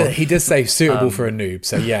game ever. He does say suitable for a noob.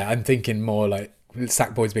 So yeah, I'm thinking more like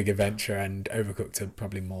Sackboy's Big Adventure and Overcooked are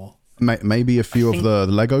probably more. Maybe a few of the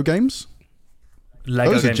Lego games.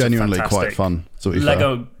 Those are genuinely quite fun.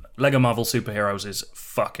 Lego Marvel Superheroes is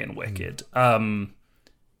fucking wicked.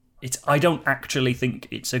 I don't actually think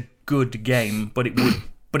it's a good game, but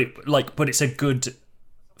it's a good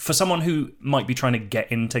for someone who might be trying to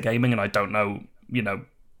get into gaming. And I don't know,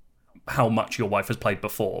 how much your wife has played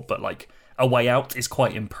before, but like A Way Out is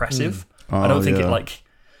quite impressive. I don't think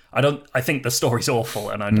I think the story's awful,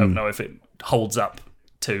 and I don't know if it holds up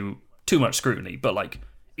to too much scrutiny, but like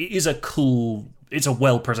it's a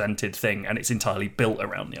well presented thing, and it's entirely built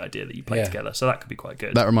around the idea that you play together, so that could be quite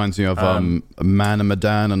good. That reminds me of Man and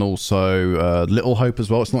Medan, and also Little Hope as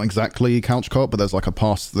well. It's not exactly couch co-op, but there's like a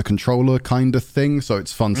pass the controller kind of thing, so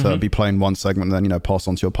it's fun to be playing one segment and then pass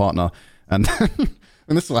on to your partner. And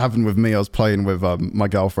and this is what happened with me. I was playing with my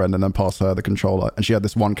girlfriend and then passed her the controller, and she had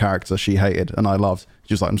this one character she hated and I loved.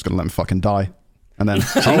 She was like, I'm just gonna let him fucking die. And then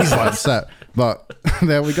I was quite upset, but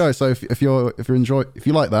there we go. So if you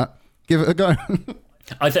like that, give it a go.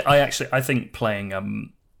 I think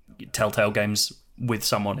playing Telltale games with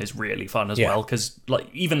someone is really fun as well, because like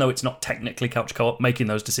even though it's not technically couch co-op, making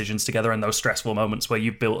those decisions together and those stressful moments where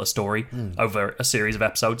you built a story over a series of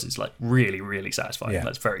episodes is like really, really satisfying.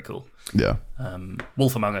 That's very cool. Yeah.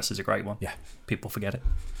 Wolf Among Us is a great one. Yeah, people forget it.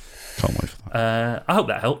 Can't wait for that. I hope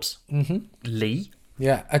that helps. Lee.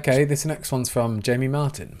 Yeah, okay, this next one's from Jamie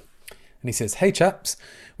Martin. And he says, hey chaps,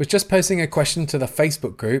 was just posting a question to the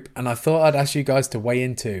Facebook group and I thought I'd ask you guys to weigh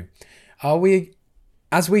in too.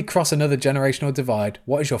 As we cross another generational divide,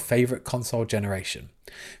 what is your favourite console generation?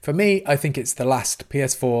 For me, I think it's the last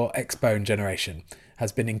PS4 X-Bone generation.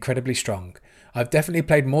 Has been incredibly strong. I've definitely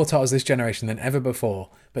played more titles this generation than ever before,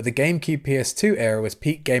 but the GameCube PS2 era was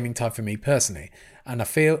peak gaming time for me personally. And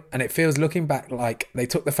it feels looking back like they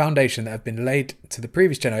took the foundation that had been laid to the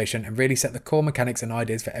previous generation and really set the core mechanics and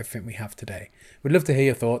ideas for everything we have today. We'd love to hear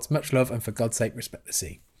your thoughts. Much love, and for God's sake, respect the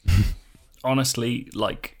sea. Honestly,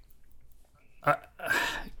 like,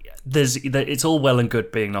 it's all well and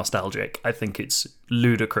good being nostalgic. I think it's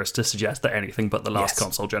ludicrous to suggest that anything but the last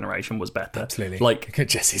console generation was better. Absolutely. Like,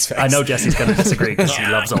 Jesse's face. I know Jesse's going to disagree because she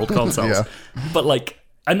loves old consoles. But like,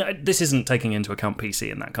 and this isn't taking into account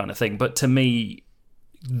PC and that kind of thing, but to me,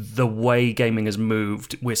 the way gaming has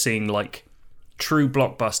moved, we're seeing like true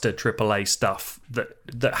blockbuster AAA stuff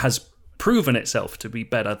that has proven itself to be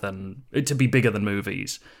bigger than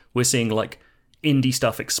movies. We're seeing like indie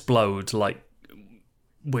stuff explode. Like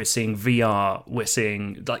we're seeing VR. We're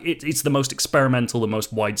seeing like it's the most experimental, the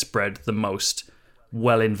most widespread, the most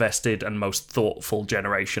well invested, and most thoughtful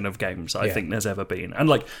generation of games I think there's ever been. And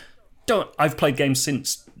like, I've played games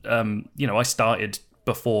since I started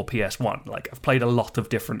before PS1. Like, I've played a lot of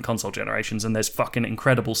different console generations, and there's fucking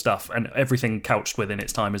incredible stuff, and everything couched within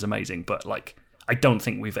its time is amazing. But like, I don't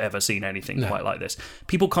think we've ever seen anything quite like this.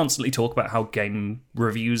 People constantly talk about how game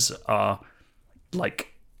reviews are like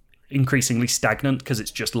increasingly stagnant because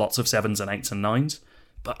it's just lots of 7s and 8s and 9s.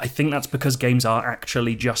 But I think that's because games are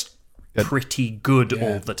actually just pretty good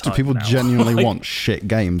all the time. Do people now. genuinely want shit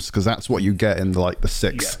games? Because that's what you get in like the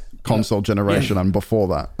 6th console generation and before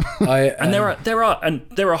that. And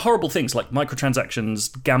there are horrible things like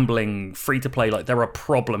microtransactions, gambling, free to play. Like, there are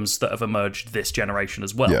problems that have emerged this generation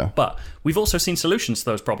as well. Yeah. But we've also seen solutions to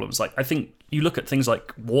those problems. Like, I think you look at things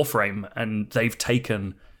like Warframe, and they've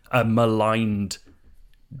taken a maligned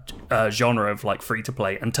genre of like free to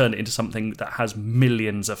play and turned it into something that has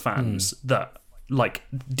millions of fans that like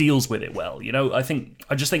deals with it well. I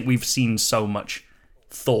just think we've seen so much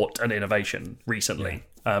thought and innovation recently.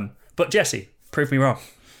 But Jesse, prove me wrong.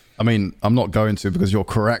 I mean, I'm not going to, because you're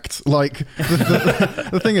correct. Like,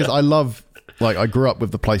 the thing is, I grew up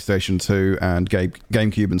with the PlayStation 2 and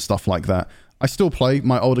GameCube and stuff like that. I still play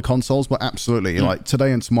my older consoles, but absolutely, like,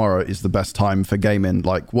 today and tomorrow is the best time for gaming.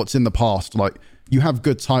 Like, what's in the past, like, you have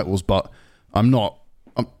good titles, but I'm not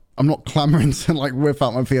clamoring to like whip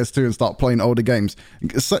out my PS2 and start playing older games.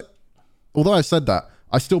 So, although I said that,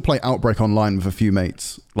 I still play Outbreak online with a few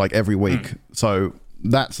mates like every week. So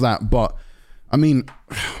that's that. But I mean,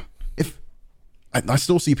 if I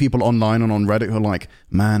still see people online and on Reddit who are like,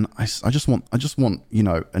 man, I just want, you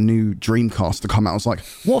know, a new Dreamcast to come out. I was like,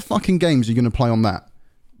 what fucking games are you going to play on that?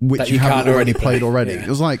 Which That you you haven't can't already already played play. already. Yeah. It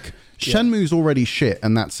was like, Shenmue's already shit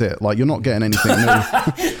and that's it. Like, you're not getting anything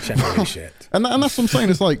new. Generally shit. And that's what I'm saying.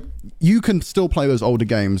 It's like, you can still play those older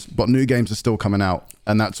games, but new games are still coming out,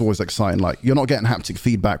 and that's always exciting. Like, you're not getting haptic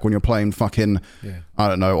feedback when you're playing fucking, I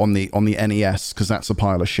don't know, on the NES, because that's a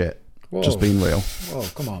pile of shit. Whoa. Just being real.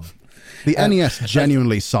 Oh, come on. The NES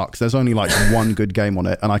genuinely sucks. There's only like one good game on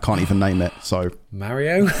it, and I can't even name it. So,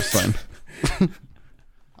 Mario? same.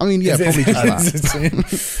 I mean, yeah, probably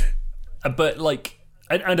just that. But like,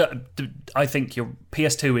 I think your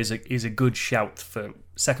PS2 is a good shout for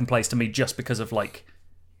second place to me, just because of like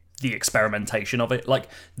the experimentation of it. Like,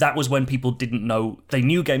 that was when people didn't know, they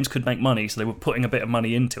knew games could make money, so they were putting a bit of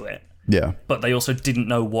money into it. Yeah. But they also didn't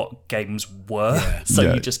know what games were,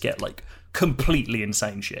 so you just get like completely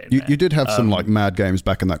insane shit. You did have some like mad games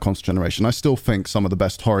back in that console generation. I still think some of the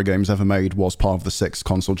best horror games ever made was part of the 6th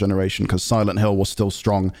console generation, because Silent Hill was still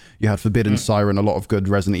strong. You had Forbidden Siren, a lot of good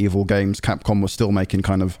Resident Evil games. Capcom was still making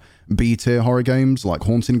kind of B-tier horror games like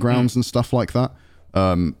Haunting Grounds and stuff like that.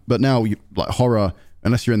 But now, like horror,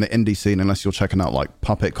 unless you're in the indie scene, unless you're checking out like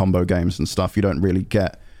Puppet combo games and stuff, you don't really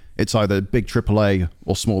get. It's either big AAA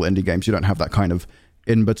or small indie games. You don't have that kind of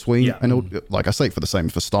in between. Yeah. And like I say, for the same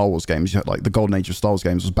for Star Wars games, you had like the golden age of Star Wars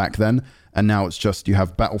games was back then, and now it's just you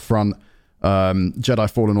have Battlefront,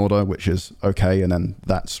 Jedi Fallen Order, which is okay, and then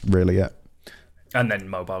that's really it. And then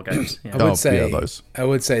mobile games. Yeah. I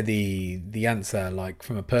would say the answer, like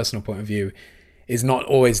from a personal point of view, is not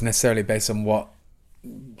always necessarily based on what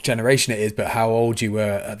generation it is, but how old you were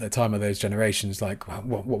at the time of those generations, like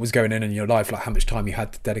what was going on in your life, like how much time you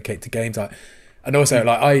had to dedicate to games, like. And also,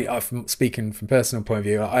 like I'm speaking from personal point of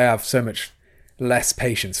view, I have so much less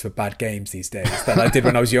patience for bad games these days than I did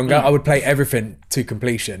when I was younger. I would play everything to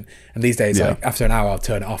completion, and these days, like after an hour, I'll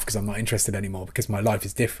turn it off because I'm not interested anymore, because my life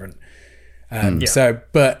is different. So,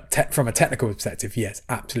 but from a technical perspective, yes,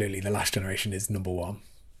 absolutely, the last generation is number one.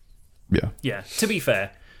 Yeah. To be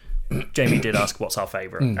fair, Jamie did ask what's our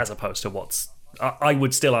favourite, as opposed to what's. I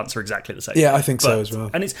would still answer exactly the same. Yeah, I think so as well.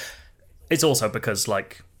 And it's also because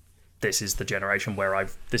like, this is the generation where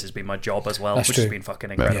this has been my job as well, which has been fucking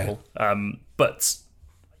incredible. But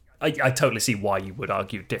I totally see why you would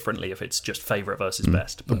argue differently if it's just favourite versus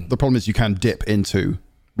best. But The problem is you can dip into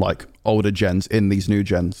like older gens in these new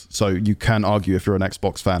gens. So you can argue, if you're an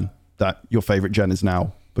Xbox fan, that your favourite gen is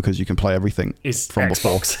now, because you can play everything from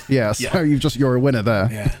Xbox. before. Yeah, so you're a winner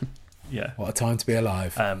there. Yeah. What a time to be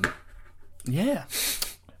alive. Yeah.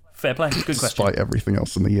 Fair play. Good question. Despite everything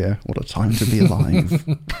else in the year, what a time to be alive.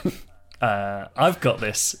 I've got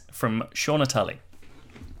this from Shauna Tully.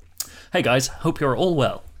 Hey guys, hope you're all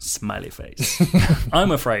well. Smiley face.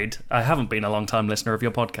 I'm afraid I haven't been a long-time listener of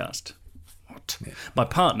your podcast. What? My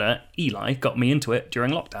partner, Eli, got me into it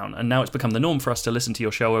during lockdown, and now it's become the norm for us to listen to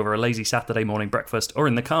your show over a lazy Saturday morning breakfast, or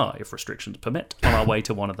in the car, if restrictions permit, on our way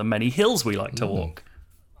to one of the many hills we like to walk.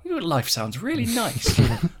 Your life sounds really nice.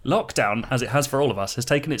 Lockdown, as it has for all of us, has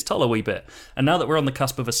taken its toll a wee bit, and now that we're on the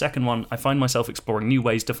cusp of a second one, I find myself exploring new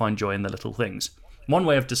ways to find joy in the little things. One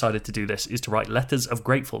way I've decided to do this is to write letters of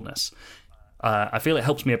gratefulness. I feel it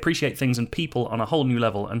helps me appreciate things and people on a whole new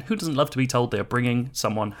level, and who doesn't love to be told they are bringing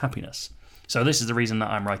someone happiness? So this is the reason that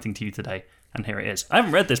I'm writing to you today, and here it is. I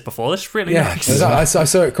haven't read this before. This is really nice. I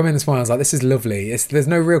saw it come in this morning. I was like, this is lovely. There's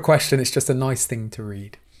no real question. It's just a nice thing to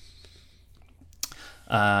read.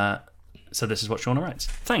 So this is what Shauna writes.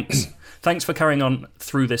 Thanks. Thanks for carrying on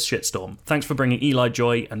through this shitstorm. Thanks for bringing Eli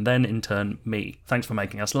joy, and then in turn me. Thanks for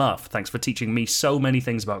making us laugh. Thanks for teaching me so many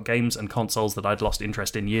things about games and consoles that I'd lost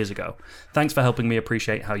interest in years ago. Thanks for helping me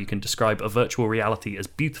appreciate how you can describe a virtual reality as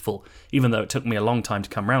beautiful, even though it took me a long time to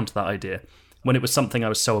come round to that idea, when it was something I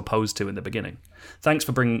was so opposed to in the beginning. Thanks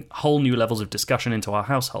for bringing whole new levels of discussion into our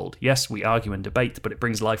household. Yes, we argue and debate, but it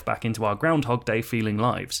brings life back into our Groundhog Day feeling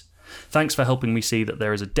lives. Thanks for helping me see that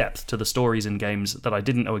there is a depth to the stories in games that I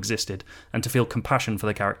didn't know existed, and to feel compassion for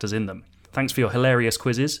the characters in them. Thanks for your hilarious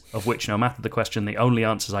quizzes, of which, no matter the question, the only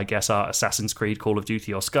answers I guess are Assassin's Creed, Call of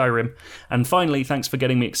Duty or Skyrim. And finally, thanks for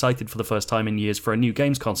getting me excited for the first time in years for a new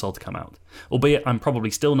games console to come out. Albeit I'm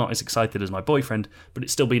probably still not as excited as my boyfriend, but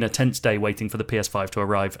it's still been a tense day waiting for the PS5 to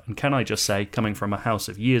arrive, and can I just say, coming from a house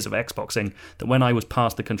of years of Xboxing, that when I was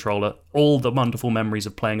past the controller, all the wonderful memories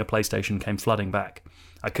of playing a PlayStation came flooding back.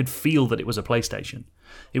 I could feel that it was a PlayStation.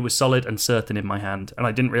 It was solid and certain in my hand, and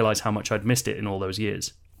I didn't realise how much I'd missed it in all those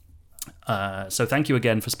years. So thank you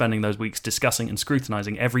again for spending those weeks discussing and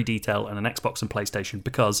scrutinising every detail in an Xbox and PlayStation,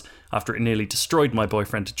 because after it nearly destroyed my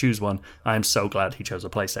boyfriend to choose one, I am so glad he chose a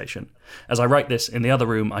PlayStation. As I write this, in the other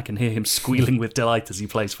room, I can hear him squealing with delight as he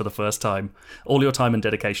plays for the first time. All your time and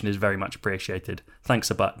dedication is very much appreciated. Thanks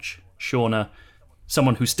a bunch. Shauna,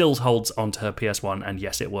 someone who still holds onto her PS1, and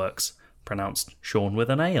yes, it works. Pronounced Sean with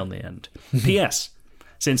an A on the end. P.S.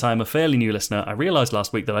 Since I am a fairly new listener, I realised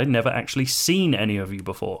last week that I'd never actually seen any of you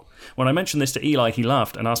before. When I mentioned this to Eli, he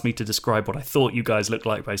laughed and asked me to describe what I thought you guys looked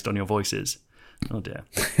like based on your voices. Oh dear.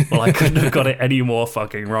 Well, I couldn't have got it any more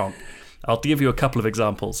fucking wrong. I'll give you a couple of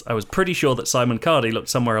examples. I was pretty sure that Simon Cardy looked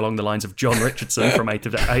somewhere along the lines of John Richardson from 8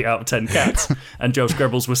 out of 10 Cats, and Joe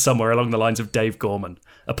Scribbles was somewhere along the lines of Dave Gorman.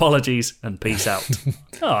 Apologies and peace out.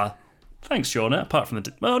 Thanks, Shauna. Apart from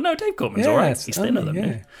the... Oh, no, Dave Gorman's all right. He's thinner than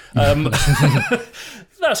me.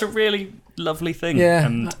 That's a really lovely thing. Yeah.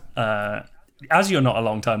 And as you're not a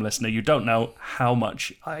long-time listener, you don't know how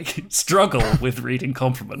much I struggle with reading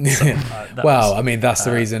compliments. So, that's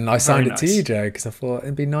the reason I signed it to you, Joe, because I thought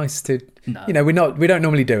it'd be nice to... No. You know, we don't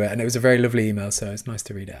normally do it, and it was a very lovely email, so it's nice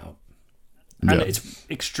to read it out. And it's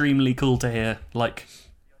extremely cool to hear, like...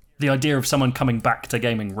 The idea of someone coming back to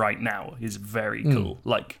gaming right now is very cool.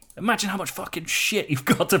 Like, imagine how much fucking shit you've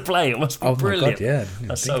got to play. It must be brilliant. My God, yeah.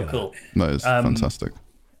 That's so cool. No, it's fantastic.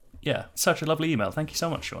 Yeah, such a lovely email. Thank you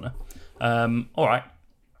so much, Shauna. All right.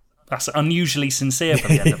 That's unusually sincere for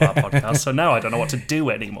the end of our podcast, so now I don't know what to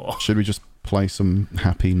do anymore. Should we just play some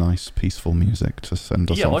happy, nice, peaceful music to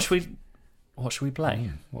send us off? What should we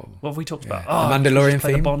play? What have we talked about? The Mandalorian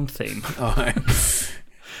theme? The Bond theme.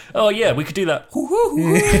 Oh yeah, we could do that.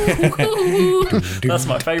 That's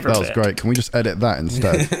my favourite. That was great. Can we just edit that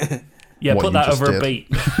instead? Yeah, put that over a beat.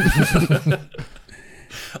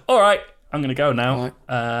 All right, I'm going to go now.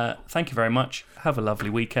 Right. Thank you very much. Have a lovely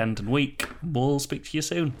weekend and week. We'll speak to you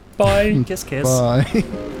soon. Bye. Kiss, kiss. Bye.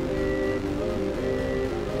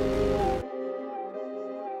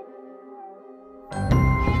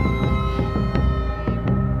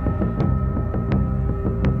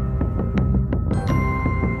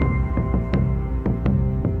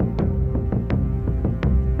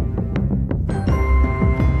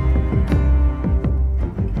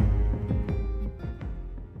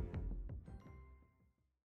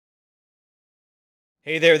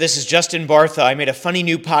 Hey there, this is Justin Bartha. I made a funny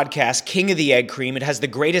new podcast, King of the Egg Cream. It has the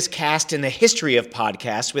greatest cast in the history of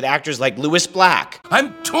podcasts with actors like Louis Black.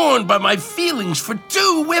 I'm torn by my feelings for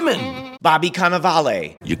two women. Bobby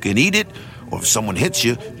Cannavale. You can eat it, or if someone hits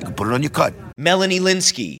you, you can put it on your cut. Melanie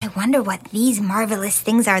Linsky. I wonder what these marvelous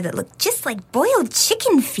things are that look just like boiled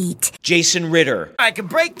chicken feet. Jason Ritter. I can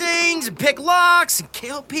break things and pick locks and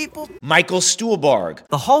kill people. Michael Stuhlbarg.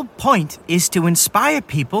 The whole point is to inspire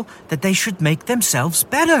people that they should make themselves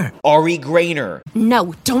better. Ari Grainer.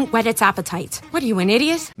 No, don't whet its appetite. What are you, an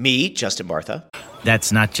idiot? Me, Justin Bartha.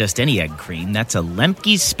 That's not just any egg cream, that's a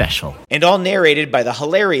Lemke's special. And all narrated by the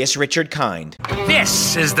hilarious Richard Kind.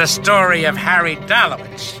 This is the story of Harry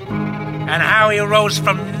Dalowitz and how he rose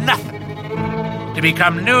from nothing to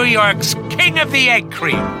become New York's King of the Egg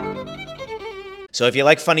Cream. So if you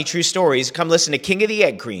like funny true stories, come listen to King of the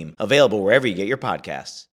Egg Cream, available wherever you get your podcasts.